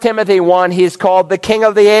 1 Timothy 1, he's called the King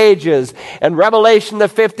of the Ages. In Revelation, the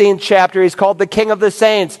 15th chapter, he's called the King of the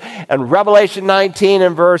Saints. And Revelation 19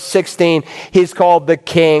 and verse 16, he's called the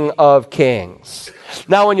King of Kings.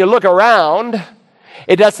 Now, when you look around,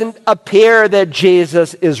 it doesn't appear that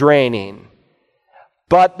Jesus is reigning.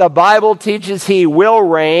 But the Bible teaches he will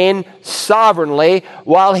reign sovereignly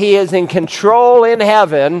while he is in control in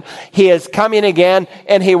heaven. He is coming again,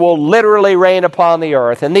 and he will literally reign upon the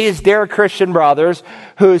earth. And these dear Christian brothers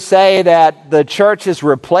who say that the church has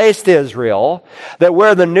replaced Israel, that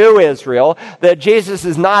we're the new Israel, that Jesus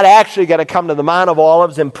is not actually going to come to the Mount of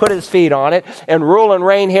Olives and put his feet on it and rule and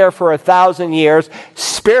reign here for 1,000 years,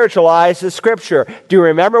 spiritualize the Scripture. Do you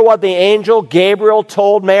remember what the angel Gabriel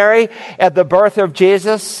told Mary at the birth of Jesus?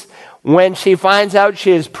 When she finds out she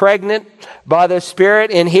is pregnant by the Spirit,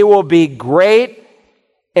 and he will be great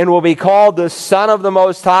and will be called the Son of the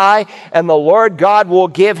Most High, and the Lord God will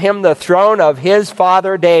give him the throne of his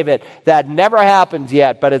father David. That never happened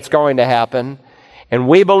yet, but it's going to happen. And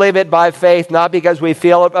we believe it by faith, not because we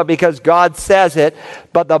feel it, but because God says it.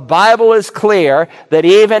 But the Bible is clear that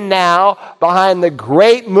even now, behind the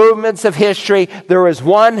great movements of history, there is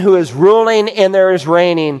one who is ruling and there is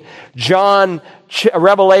reigning.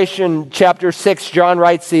 Revelation chapter 6, John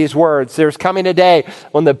writes these words. There's coming a day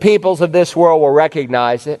when the peoples of this world will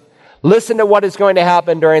recognize it. Listen to what is going to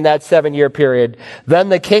happen during that 7-year period. Then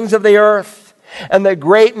the kings of the earth and the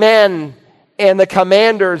great men and the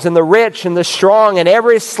commanders and the rich and the strong and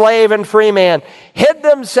every slave and free man hid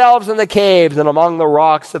themselves in the caves and among the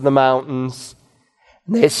rocks of the mountains.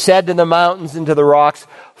 And they said to the mountains and to the rocks,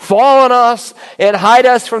 "Fall on us and hide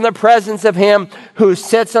us from the presence of him who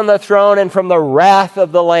sits on the throne and from the wrath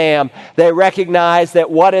of the Lamb." They recognize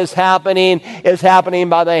that what is happening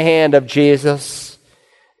by the hand of Jesus.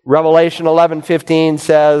 Revelation 11:15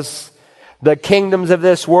 says, "The kingdoms of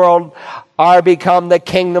this world are become the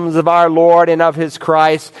kingdoms of our Lord and of his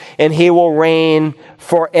Christ, and he will reign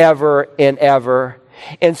forever and ever."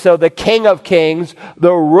 And so the King of Kings,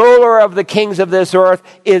 the ruler of the kings of this earth,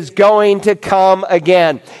 is going to come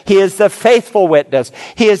again. He is the faithful witness.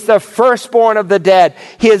 He is the firstborn of the dead.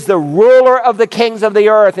 He is the ruler of the kings of the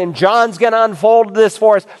earth. And John's going to unfold this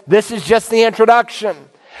for us. This is just the introduction.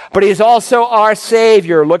 But he's also our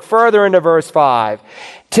Savior. Look further into verse 5.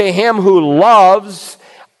 To him who loves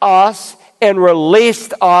us and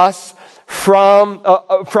released us from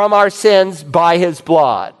our sins by his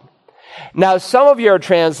blood. Now, some of your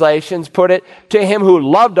translations put it, to him who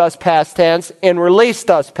loved us, past tense, and released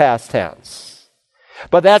us, past tense.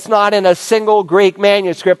 But that's not in a single Greek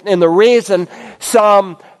manuscript. And the reason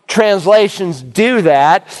some translations do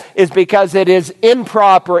that is because it is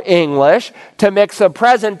improper English to mix a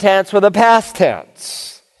present tense with a past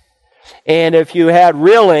tense. And if you had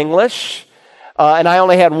real English, and I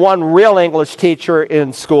only had one real English teacher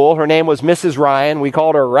in school. Her name was Mrs. Ryan. We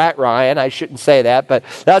called her Rat Ryan. I shouldn't say that, but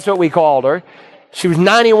that's what we called her. She was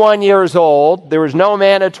 91 years old. There was no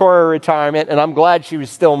mandatory retirement, and I'm glad she was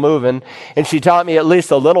still moving. And she taught me at least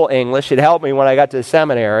a little English. It helped me when I got to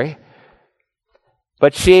seminary.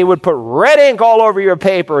 But she would put red ink all over your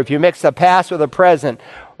paper if you mixed a past with a present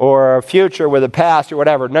or a future with a past or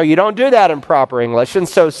whatever. No, you don't do that in proper English. And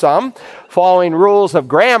so some, following rules of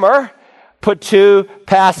grammar, put two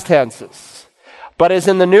past tenses. But as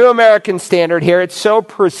in the New American Standard here, it's so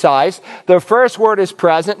precise. The first word is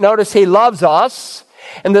present. Notice he loves us.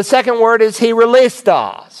 And the second word is he released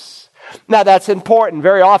us. Now that's important.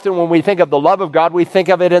 Very often when we think of the love of God, we think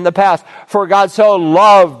of it in the past. For God so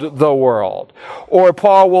loved the world. Or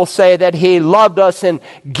Paul will say that he loved us and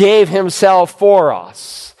gave himself for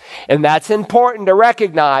us. And that's important to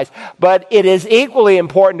recognize, but it is equally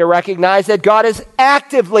important to recognize that God is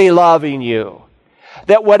actively loving you.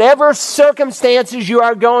 That whatever circumstances you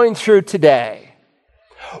are going through today,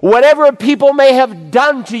 whatever people may have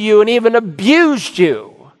done to you and even abused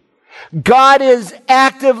you, God is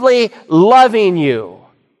actively loving you.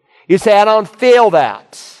 You say, I don't feel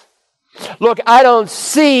that. Look, I don't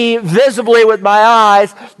see visibly with my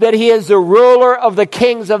eyes that he is the ruler of the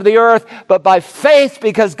kings of the earth, but by faith,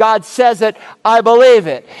 because God says it, I believe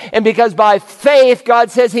it. And because by faith,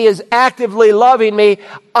 God says he is actively loving me,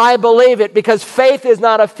 I believe it. Because faith is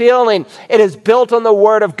not a feeling. It is built on the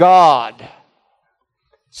Word of God.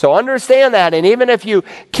 So understand that, and even if you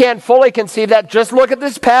can't fully conceive that, just look at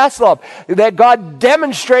this past love, that God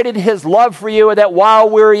demonstrated His love for you, and that while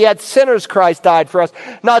we were yet sinners, Christ died for us.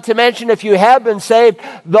 Not to mention, if you have been saved,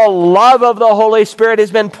 the love of the Holy Spirit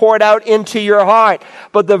has been poured out into your heart.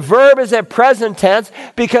 But the verb is at present tense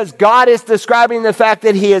because God is describing the fact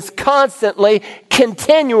that He is constantly,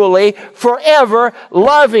 continually, forever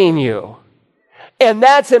loving you. And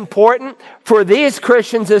that's important for these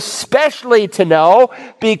Christians especially to know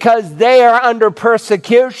because they are under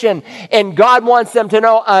persecution. And God wants them to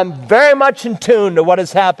know, I'm very much in tune to what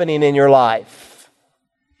is happening in your life.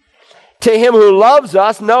 To Him who loves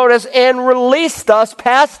us, notice, and released us,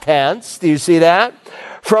 past tense, do you see that?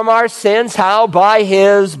 From our sins, how? By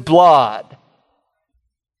His blood.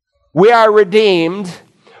 We are redeemed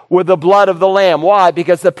with the blood of the Lamb. Why?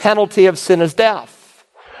 Because the penalty of sin is death.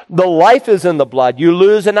 The life is in the blood. You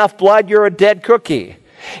lose enough blood, you're a dead cookie.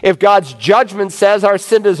 If God's judgment says our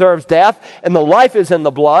sin deserves death and the life is in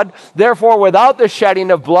the blood, therefore without the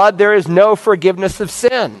shedding of blood, there is no forgiveness of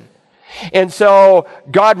sin. And so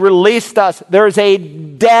God released us. There's a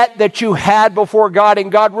debt that you had before God,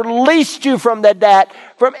 and God released you from that debt,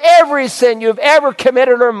 from every sin you've ever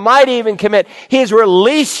committed or might even commit. He's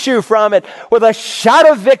released you from it with a shout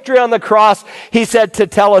of victory on the cross. He said,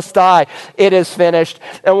 Tetelestai, it is finished.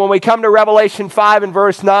 And when we come to Revelation 5 and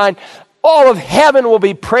verse 9, all of heaven will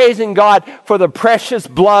be praising God for the precious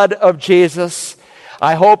blood of Jesus.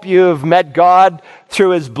 I hope you've met God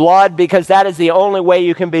through His blood, because that is the only way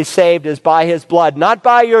you can be saved, is by His blood. Not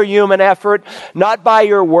by your human effort, not by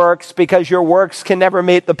your works, because your works can never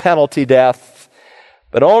meet the penalty, death.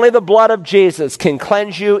 But only the blood of Jesus can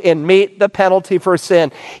cleanse you and meet the penalty for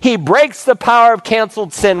sin. He breaks the power of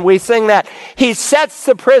canceled sin. We sing that. He sets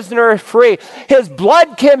the prisoner free. His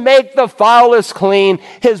blood can make the foulest clean.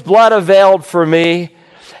 His blood availed for me.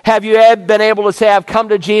 Have you been able to say, I've come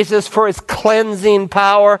to Jesus for His cleansing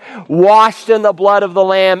power, washed in the blood of the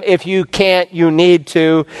Lamb? If you can't, you need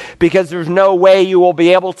to, because there's no way you will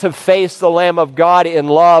be able to face the Lamb of God in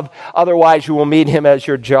love. Otherwise, you will meet Him as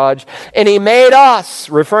your judge. And He made us,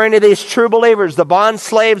 referring to these true believers, the bond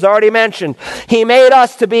slaves already mentioned, He made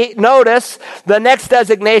us to be, notice the next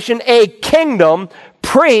designation, a kingdom,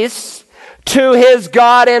 priests to His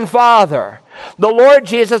God and Father. The Lord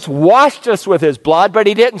Jesus washed us with His blood, but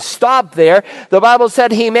He didn't stop there. The Bible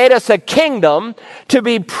said He made us a kingdom to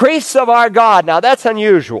be priests of our God. Now that's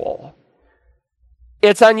unusual.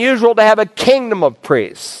 It's unusual to have a kingdom of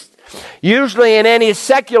priests. Usually in any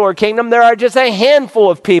secular kingdom, there are just a handful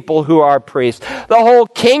of people who are priests. The whole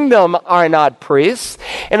kingdom are not priests.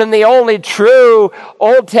 And in the only true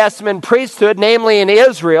Old Testament priesthood, namely in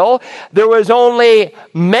Israel, there was only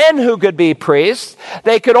men who could be priests.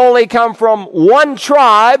 They could only come from one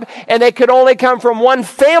tribe, and they could only come from one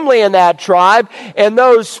family in that tribe. And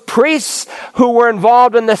those priests who were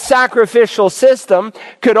involved in the sacrificial system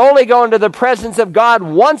could only go into the presence of God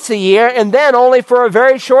once a year, and then only for a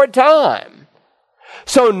very short time.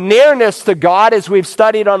 So nearness to God, as we've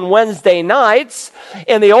studied on Wednesday nights,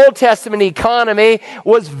 in the Old Testament economy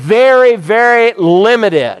was very, very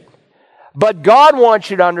limited. But God wants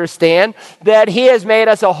you to understand that He has made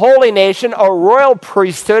us a holy nation, a royal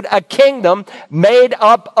priesthood, a kingdom made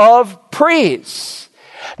up of priests.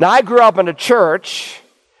 Now, I grew up in a church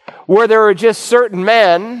where there were just certain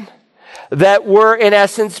men that were, in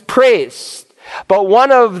essence, priests. But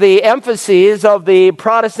one of the emphases of the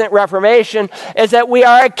Protestant Reformation is that we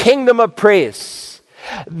are a kingdom of priests.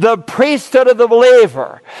 The priesthood of the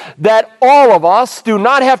believer. That all of us do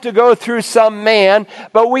not have to go through some man,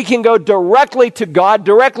 but we can go directly to God,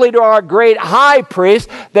 directly to our great high priest,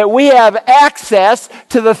 that we have access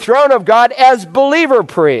to the throne of God as believer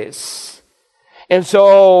priests. And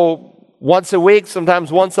so once a week,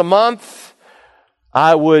 sometimes once a month,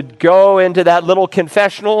 I would go into that little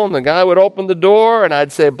confessional, and the guy would open the door, and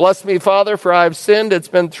I'd say, "Bless me, Father, for I've sinned. It's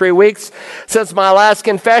been 3 weeks since my last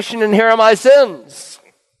confession, and here are my sins."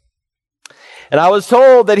 And I was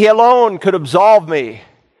told that He alone could absolve me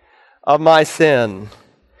of my sin.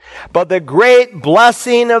 But the great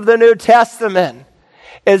blessing of the New Testament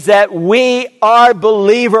is that we are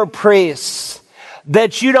believer priests.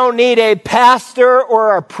 That you don't need a pastor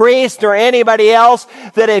or a priest or anybody else,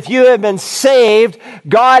 that if you have been saved,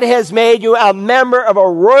 God has made you a member of a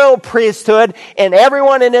royal priesthood, and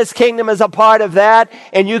everyone in His kingdom is a part of that,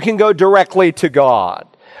 and you can go directly to God.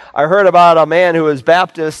 I heard about a man who was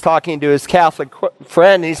Baptist talking to his Catholic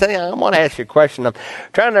friend, and he said, "I want to ask you a question. I'm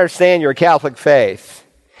trying to understand your Catholic faith."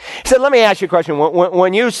 He said, "Let me ask you a question.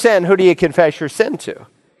 When you sin, who do you confess your sin to?"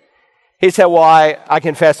 He said, "Well, I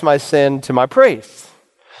confess my sin to my priest."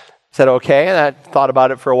 I said, "Okay," and I thought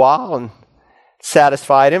about it for a while and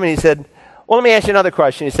Satisfied him, and he said, well, let me ask you another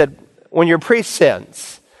question. He said, when your priest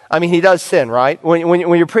sins, he does sin, right? When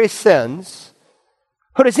your priest sins,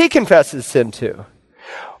 who does he confess his sin to?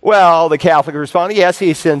 Well, the Catholic responded, yes,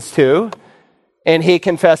 he sins too, and he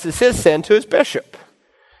confesses his sin to his bishop.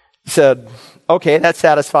 He said, okay, that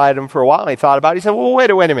satisfied him for a while. He thought about it. He said, well, wait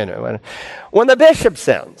a minute. When the bishop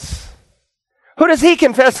sins, who does he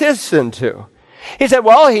confess his sin to? He said,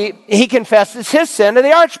 well, he confesses his sin to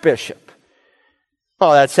the archbishop.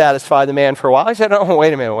 Oh, that satisfied the man for a while. He said, oh,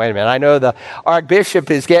 wait a minute. I know the archbishop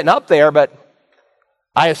is getting up there, but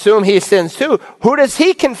I assume he sins too. Who does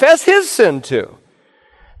he confess his sin to?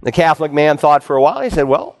 The Catholic man thought for a while. He said,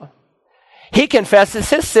 well, he confesses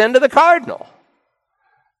his sin to the cardinal.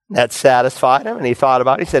 That satisfied him, and he thought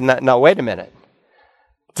about it. He said, no, wait a minute.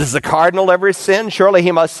 Does the cardinal ever sin? Surely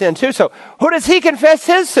he must sin too. So who does he confess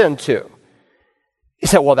his sin to? He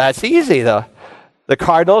said, well, that's easy. The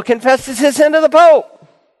cardinal confesses his sin to the Pope.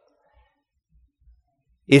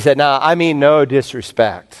 He said, now, I mean no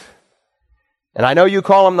disrespect. And I know you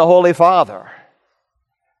call him the Holy Father.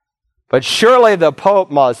 But surely the Pope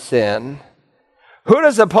must sin. Who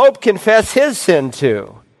does the Pope confess his sin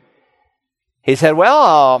to? He said,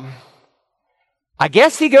 well, I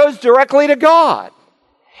guess he goes directly to God.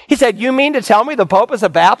 He said, you mean to tell me the Pope is a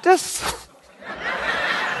Baptist?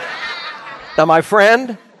 Now, my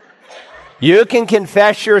friend, you can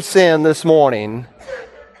confess your sin this morning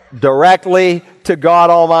directly to God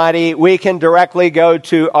Almighty. We can directly go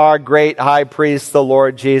to our great high priest, the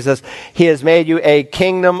Lord Jesus. He has made you a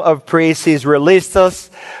kingdom of priests. He's released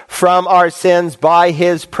us from our sins by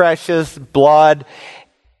his precious blood.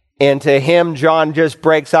 And to him, John just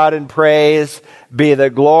breaks out in praise, be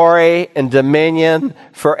the glory and dominion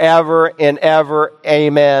forever and ever.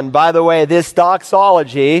 Amen. By the way, this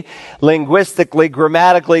doxology, linguistically,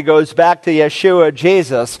 grammatically, goes back to Yeshua,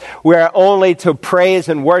 Jesus. We are only to praise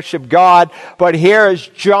and worship God. But here is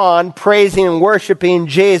John praising and worshiping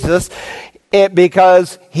Jesus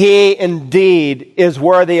because he indeed is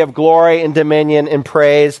worthy of glory and dominion and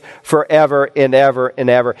praise forever and ever and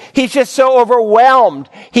ever. He's just so overwhelmed.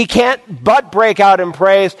 He can't but break out in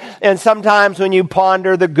praise. And sometimes when you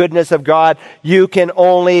ponder the goodness of God, you can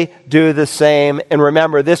only do the same. And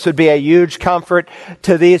remember, this would be a huge comfort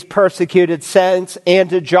to these persecuted saints and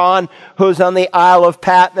to John, who's on the Isle of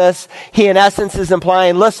Patmos. He, in essence, is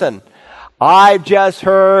implying, listen, I've just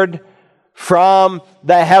heard from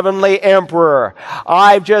the heavenly emperor.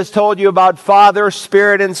 I've just told you about Father,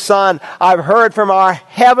 Spirit, and Son. I've heard from our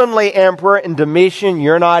heavenly emperor, and Domitian,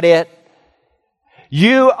 you're not it.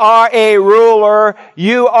 You are a ruler.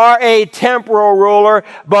 You are a temporal ruler,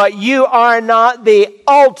 but you are not the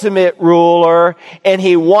ultimate ruler. And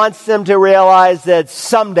he wants them to realize that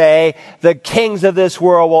someday the kings of this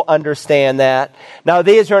world will understand that. Now,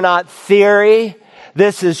 these are not theory.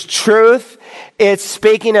 This is truth. It's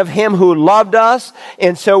speaking of him who loved us.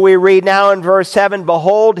 And so we read now in verse 7,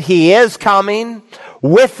 behold, he is coming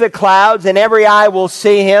with the clouds, and every eye will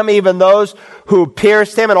see him, even those who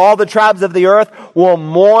pierced him, and all the tribes of the earth will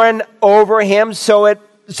mourn over him. So it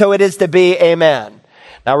is to be. Amen.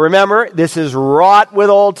 Now remember, this is wrought with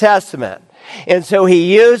Old Testament. And so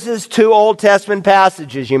he uses two Old Testament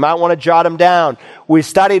passages. You might want to jot them down. We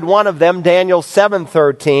studied one of them, Daniel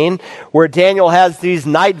 7:13, where Daniel has these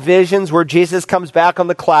night visions where Jesus comes back on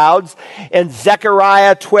the clouds, and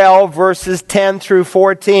Zechariah 12, verses 10 through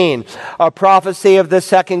 14, a prophecy of the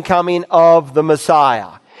second coming of the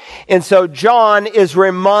Messiah. And so John is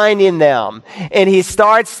reminding them, and he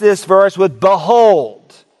starts this verse with,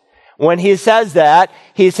 behold. When he says that,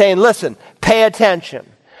 he's saying, listen, pay attention.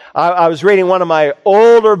 I was reading one of my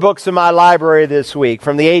older books in my library this week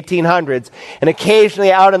from the 1800s, and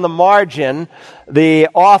occasionally out in the margin, the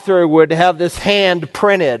author would have this hand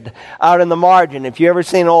printed out in the margin. If you ever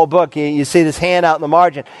seen an old book, you see this hand out in the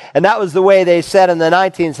margin. And that was the way they said in the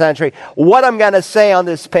 19th century, what I'm going to say on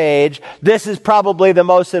this page, this is probably the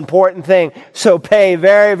most important thing, so pay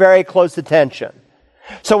very, very close attention.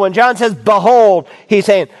 So when John says, behold, he's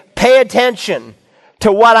saying, pay attention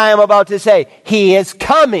to what I am about to say. He is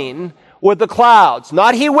coming with the clouds.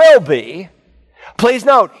 Not he will be. Please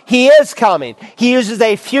note, he is coming. He uses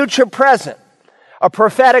a future present, a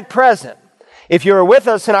prophetic present. If you were with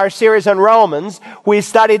us in our series on Romans, we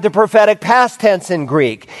studied the prophetic past tense in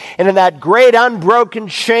Greek. And in that great unbroken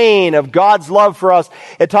chain of God's love for us,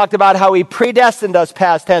 it talked about how he predestined us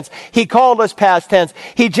past tense. He called us past tense.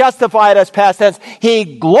 He justified us past tense. He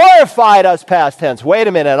glorified us past tense. Wait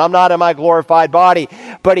a minute, I'm not in my glorified body.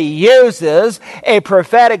 But he uses a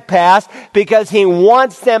prophetic past because he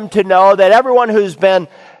wants them to know that everyone who's been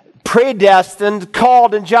predestined,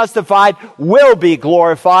 called, and justified, will be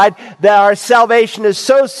glorified, that our salvation is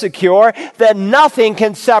so secure that nothing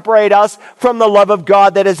can separate us from the love of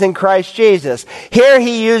God that is in Christ Jesus. Here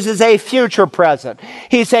he uses a future present.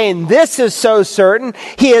 He's saying this is so certain,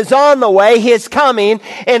 he is on the way, he is coming,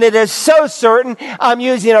 and it is so certain, I'm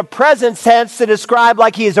using a present tense to describe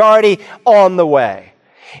like he's already on the way.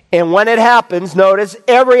 And when it happens, notice,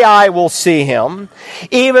 every eye will see him,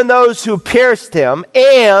 even those who pierced him,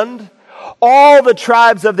 and all the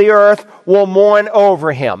tribes of the earth will mourn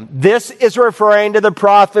over him. This is referring to the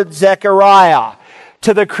prophet Zechariah,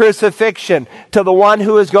 to the crucifixion, to the one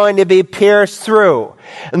who is going to be pierced through.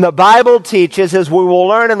 And the Bible teaches, as we will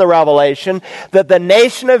learn in the Revelation, that the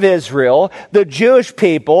nation of Israel, the Jewish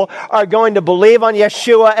people, are going to believe on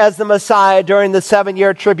Yeshua as the Messiah during the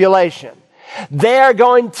 7-year tribulation. They are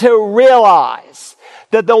going to realize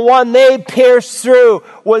that the one they pierced through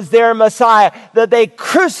was their Messiah, that they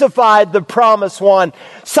crucified the promised one,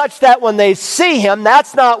 such that when they see him,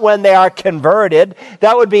 that's not when they are converted.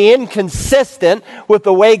 That would be inconsistent with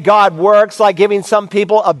the way God works, like giving some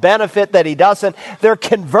people a benefit that he doesn't. They're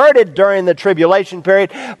converted during the tribulation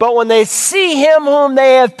period. But when they see him whom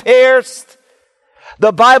they have pierced,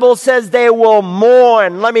 the Bible says they will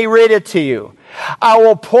mourn. Let me read it to you. I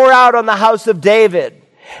will pour out on the house of David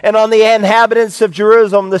and on the inhabitants of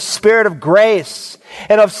Jerusalem the spirit of grace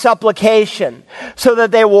and of supplication, so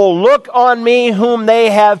that they will look on me whom they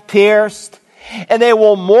have pierced, and they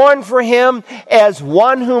will mourn for him as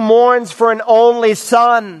one who mourns for an only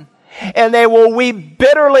son. And they will weep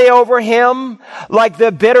bitterly over him like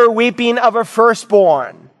the bitter weeping of a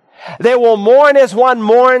firstborn. They will mourn as one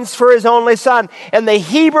mourns for his only son. And the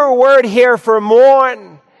Hebrew word here for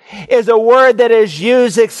mourn is a word that is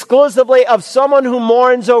used exclusively of someone who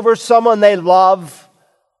mourns over someone they love.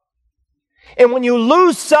 And when you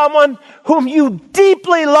lose someone whom you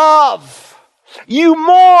deeply love, you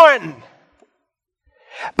mourn.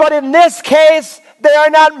 But in this case, they are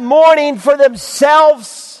not mourning for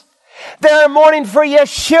themselves. They are mourning for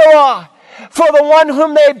Yeshua, for the one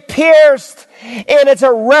whom they pierced. And it's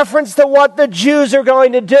a reference to what the Jews are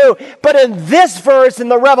going to do. But in this verse, in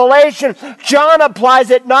the Revelation, John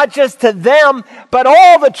applies it not just to them, but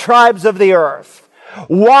all the tribes of the earth.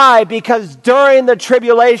 Why? Because during the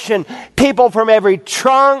tribulation, people from every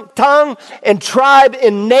tongue and tribe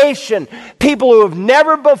and nation, people who have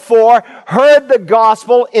never before heard the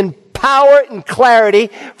gospel in power and clarity,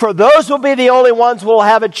 for those will be the only ones who will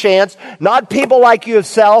have a chance, not people like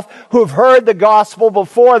yourself who have heard the gospel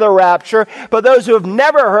before the rapture, but those who have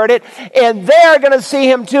never heard it, and they are going to see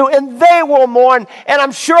him too, and they will mourn. And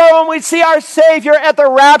I'm sure when we see our Savior at the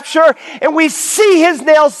rapture, and we see his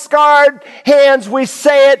nail-scarred hands, we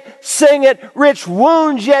say it, sing it, rich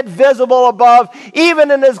wounds yet visible above, even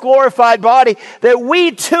in his glorified body, that we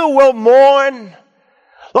too will mourn.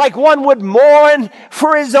 Like one would mourn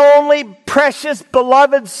for his only precious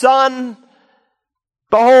beloved son.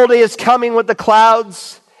 Behold, he is coming with the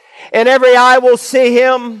clouds, and every eye will see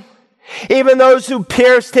him, even those who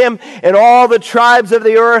pierced him, and all the tribes of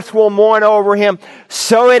the earth will mourn over him.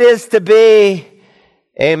 So it is to be.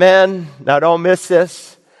 Amen. Now don't miss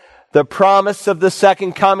this. The promise of the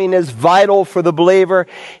second coming is vital for the believer.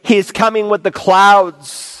 He's coming with the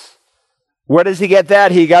clouds. Where does he get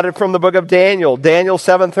that? He got it from the book of Daniel, Daniel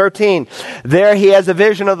 7:13. There he has a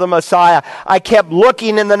vision of the Messiah. I kept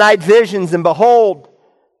looking in the night visions, and behold,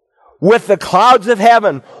 with the clouds of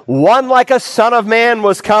heaven, one like a son of man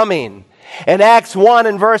was coming. In Acts 1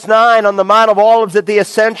 and verse 9, on the Mount of Olives at the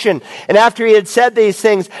Ascension, and after he had said these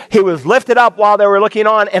things, he was lifted up while they were looking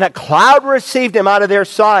on, and a cloud received him out of their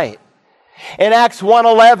sight. In Acts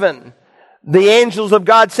 1:11, the angels of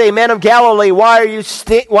God say, Men of Galilee, why do you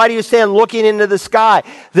stand looking into the sky?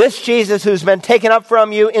 This Jesus who's been taken up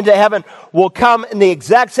from you into heaven will come in the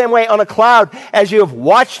exact same way on a cloud as you have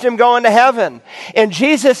watched him go into heaven. And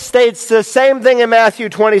Jesus states the same thing in Matthew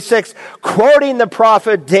 26, quoting the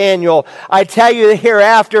prophet Daniel. I tell you,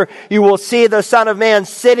 hereafter you will see the Son of Man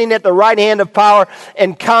sitting at the right hand of power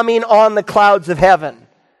and coming on the clouds of heaven.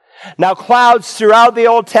 Now, clouds throughout the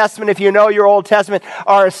Old Testament, if you know your Old Testament,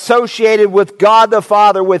 are associated with God the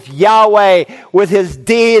Father, with Yahweh, with his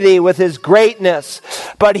deity, with his greatness.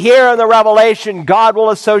 But here in the Revelation, God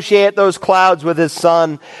will associate those clouds with his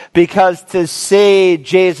Son, because to see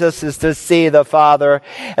Jesus is to see the Father.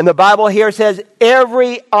 And the Bible here says,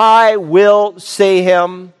 every eye will see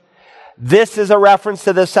him. This is a reference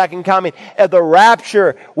to the second coming. At the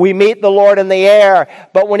rapture, we meet the Lord in the air.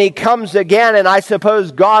 But when he comes again, and I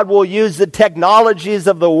suppose God will use the technologies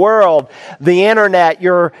of the world, the internet,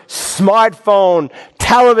 your smartphone,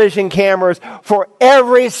 television cameras for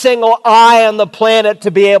every single eye on the planet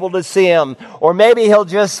to be able to see him. Or maybe he'll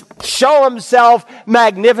just show himself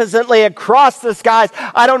magnificently across the skies.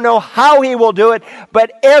 I don't know how he will do it,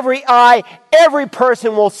 but every eye, every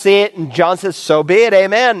person will see it. And John says, so be it.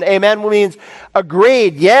 Amen. Amen means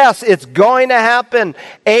agreed. Yes, it's going to happen.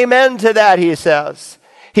 Amen to that, he says.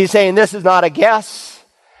 He's saying this is not a guess.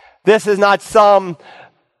 This is not some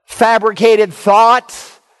fabricated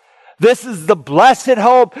thought. This is the blessed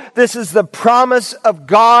hope. This is the promise of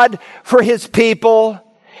God for his people.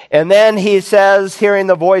 And then he says, hearing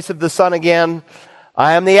the voice of the Son again,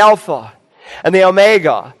 I am the Alpha and the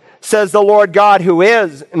Omega, says the Lord God, who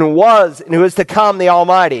is and who was and who is to come, the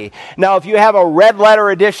Almighty. Now, if you have a red letter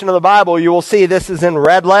edition of the Bible, you will see this is in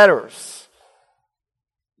red letters.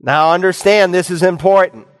 Now, understand this is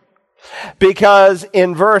important. Because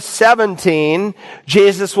in verse 17,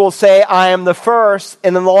 Jesus will say, I am the first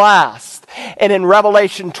and then the last. And in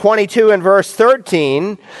Revelation 22 and verse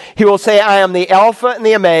 13, he will say, I am the Alpha and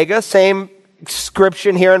the Omega, same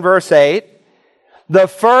inscription here in verse 8. The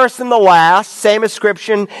first and the last, same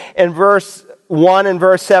inscription in verse 1 and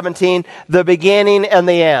verse 17, the beginning and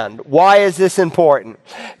the end. Why is this important?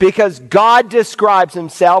 Because God describes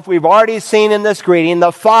himself, we've already seen in this greeting,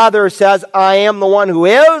 the Father says, I am the one who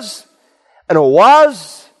is, and who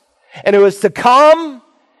was, and who is to come.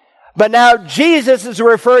 But now Jesus is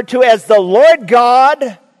referred to as the Lord God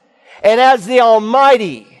and as the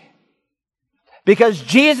Almighty. Because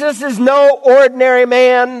Jesus is no ordinary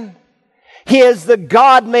man. He is the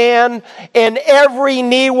God-man, and every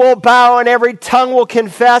knee will bow and every tongue will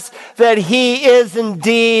confess that he is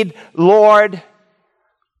indeed Lord.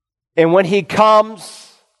 And when he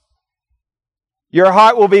comes, your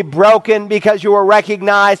heart will be broken because you will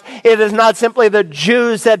recognize it is not simply the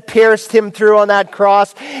Jews that pierced him through on that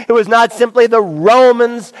cross. It was not simply the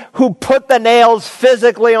Romans who put the nails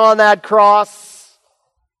physically on that cross.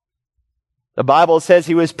 The Bible says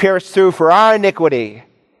he was pierced through for our iniquity.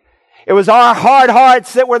 It was our hard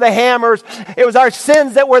hearts that were the hammers. It was our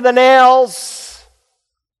sins that were the nails.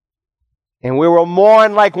 And we will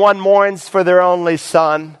mourn like one mourns for their only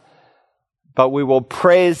son. But we will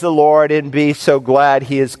praise the Lord and be so glad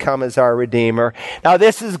he has come as our Redeemer. Now,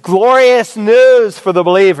 this is glorious news for the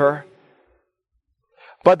believer.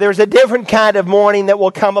 But there's a different kind of mourning that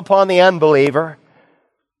will come upon the unbeliever.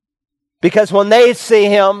 Because when they see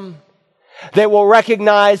him, they will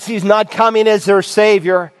recognize he's not coming as their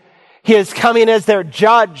Savior. He is coming as their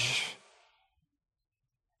judge.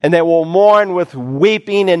 And they will mourn with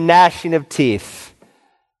weeping and gnashing of teeth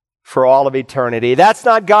for all of eternity. That's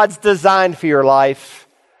not God's design for your life.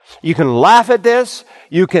 You can laugh at this.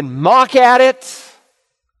 You can mock at it.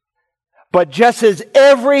 But just as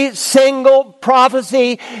every single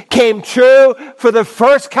prophecy came true for the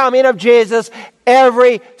first coming of Jesus,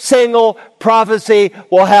 every single prophecy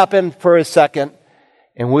will happen for his second.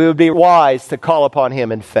 And we would be wise to call upon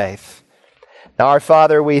him in faith. Now, our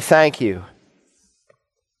Father, we thank you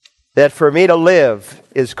that for me to live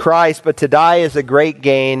is Christ, but to die is a great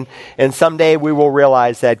gain, and someday we will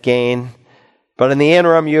realize that gain. But in the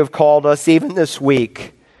interim, you have called us, even this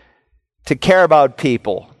week, to care about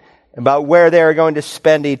people, about where they are going to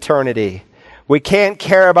spend eternity. We can't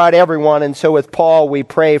care about everyone, and so with Paul, we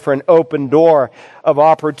pray for an open door of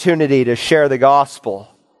opportunity to share the gospel.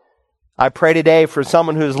 I pray today for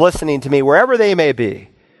someone who's listening to me, wherever they may be,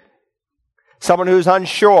 someone who's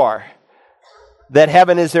unsure that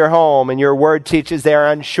heaven is their home, and your word teaches they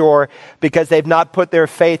are unsure because they've not put their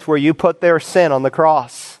faith where you put their sin on the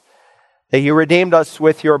cross. That you redeemed us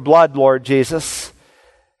with your blood, Lord Jesus.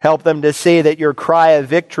 Help them to see that your cry of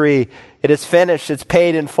victory, it is finished, it's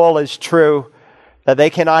paid in full, is true. That they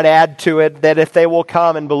cannot add to it, that if they will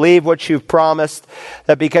come and believe what you've promised,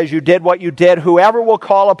 that because you did what you did, whoever will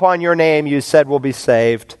call upon your name, you said, will be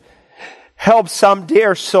saved. Help some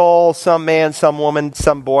dear soul, some man, some woman,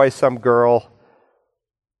 some boy, some girl,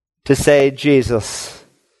 to say, Jesus,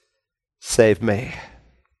 save me.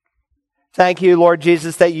 Thank you, Lord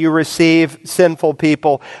Jesus, that you receive sinful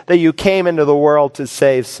people, that you came into the world to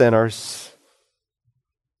save sinners.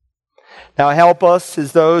 Now help us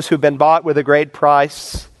as those who've been bought with a great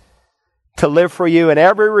price to live for you in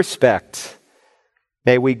every respect.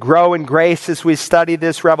 May we grow in grace as we study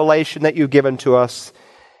this revelation that you've given to us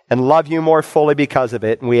and love you more fully because of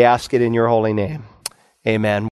it. And we ask it in your holy name. Amen.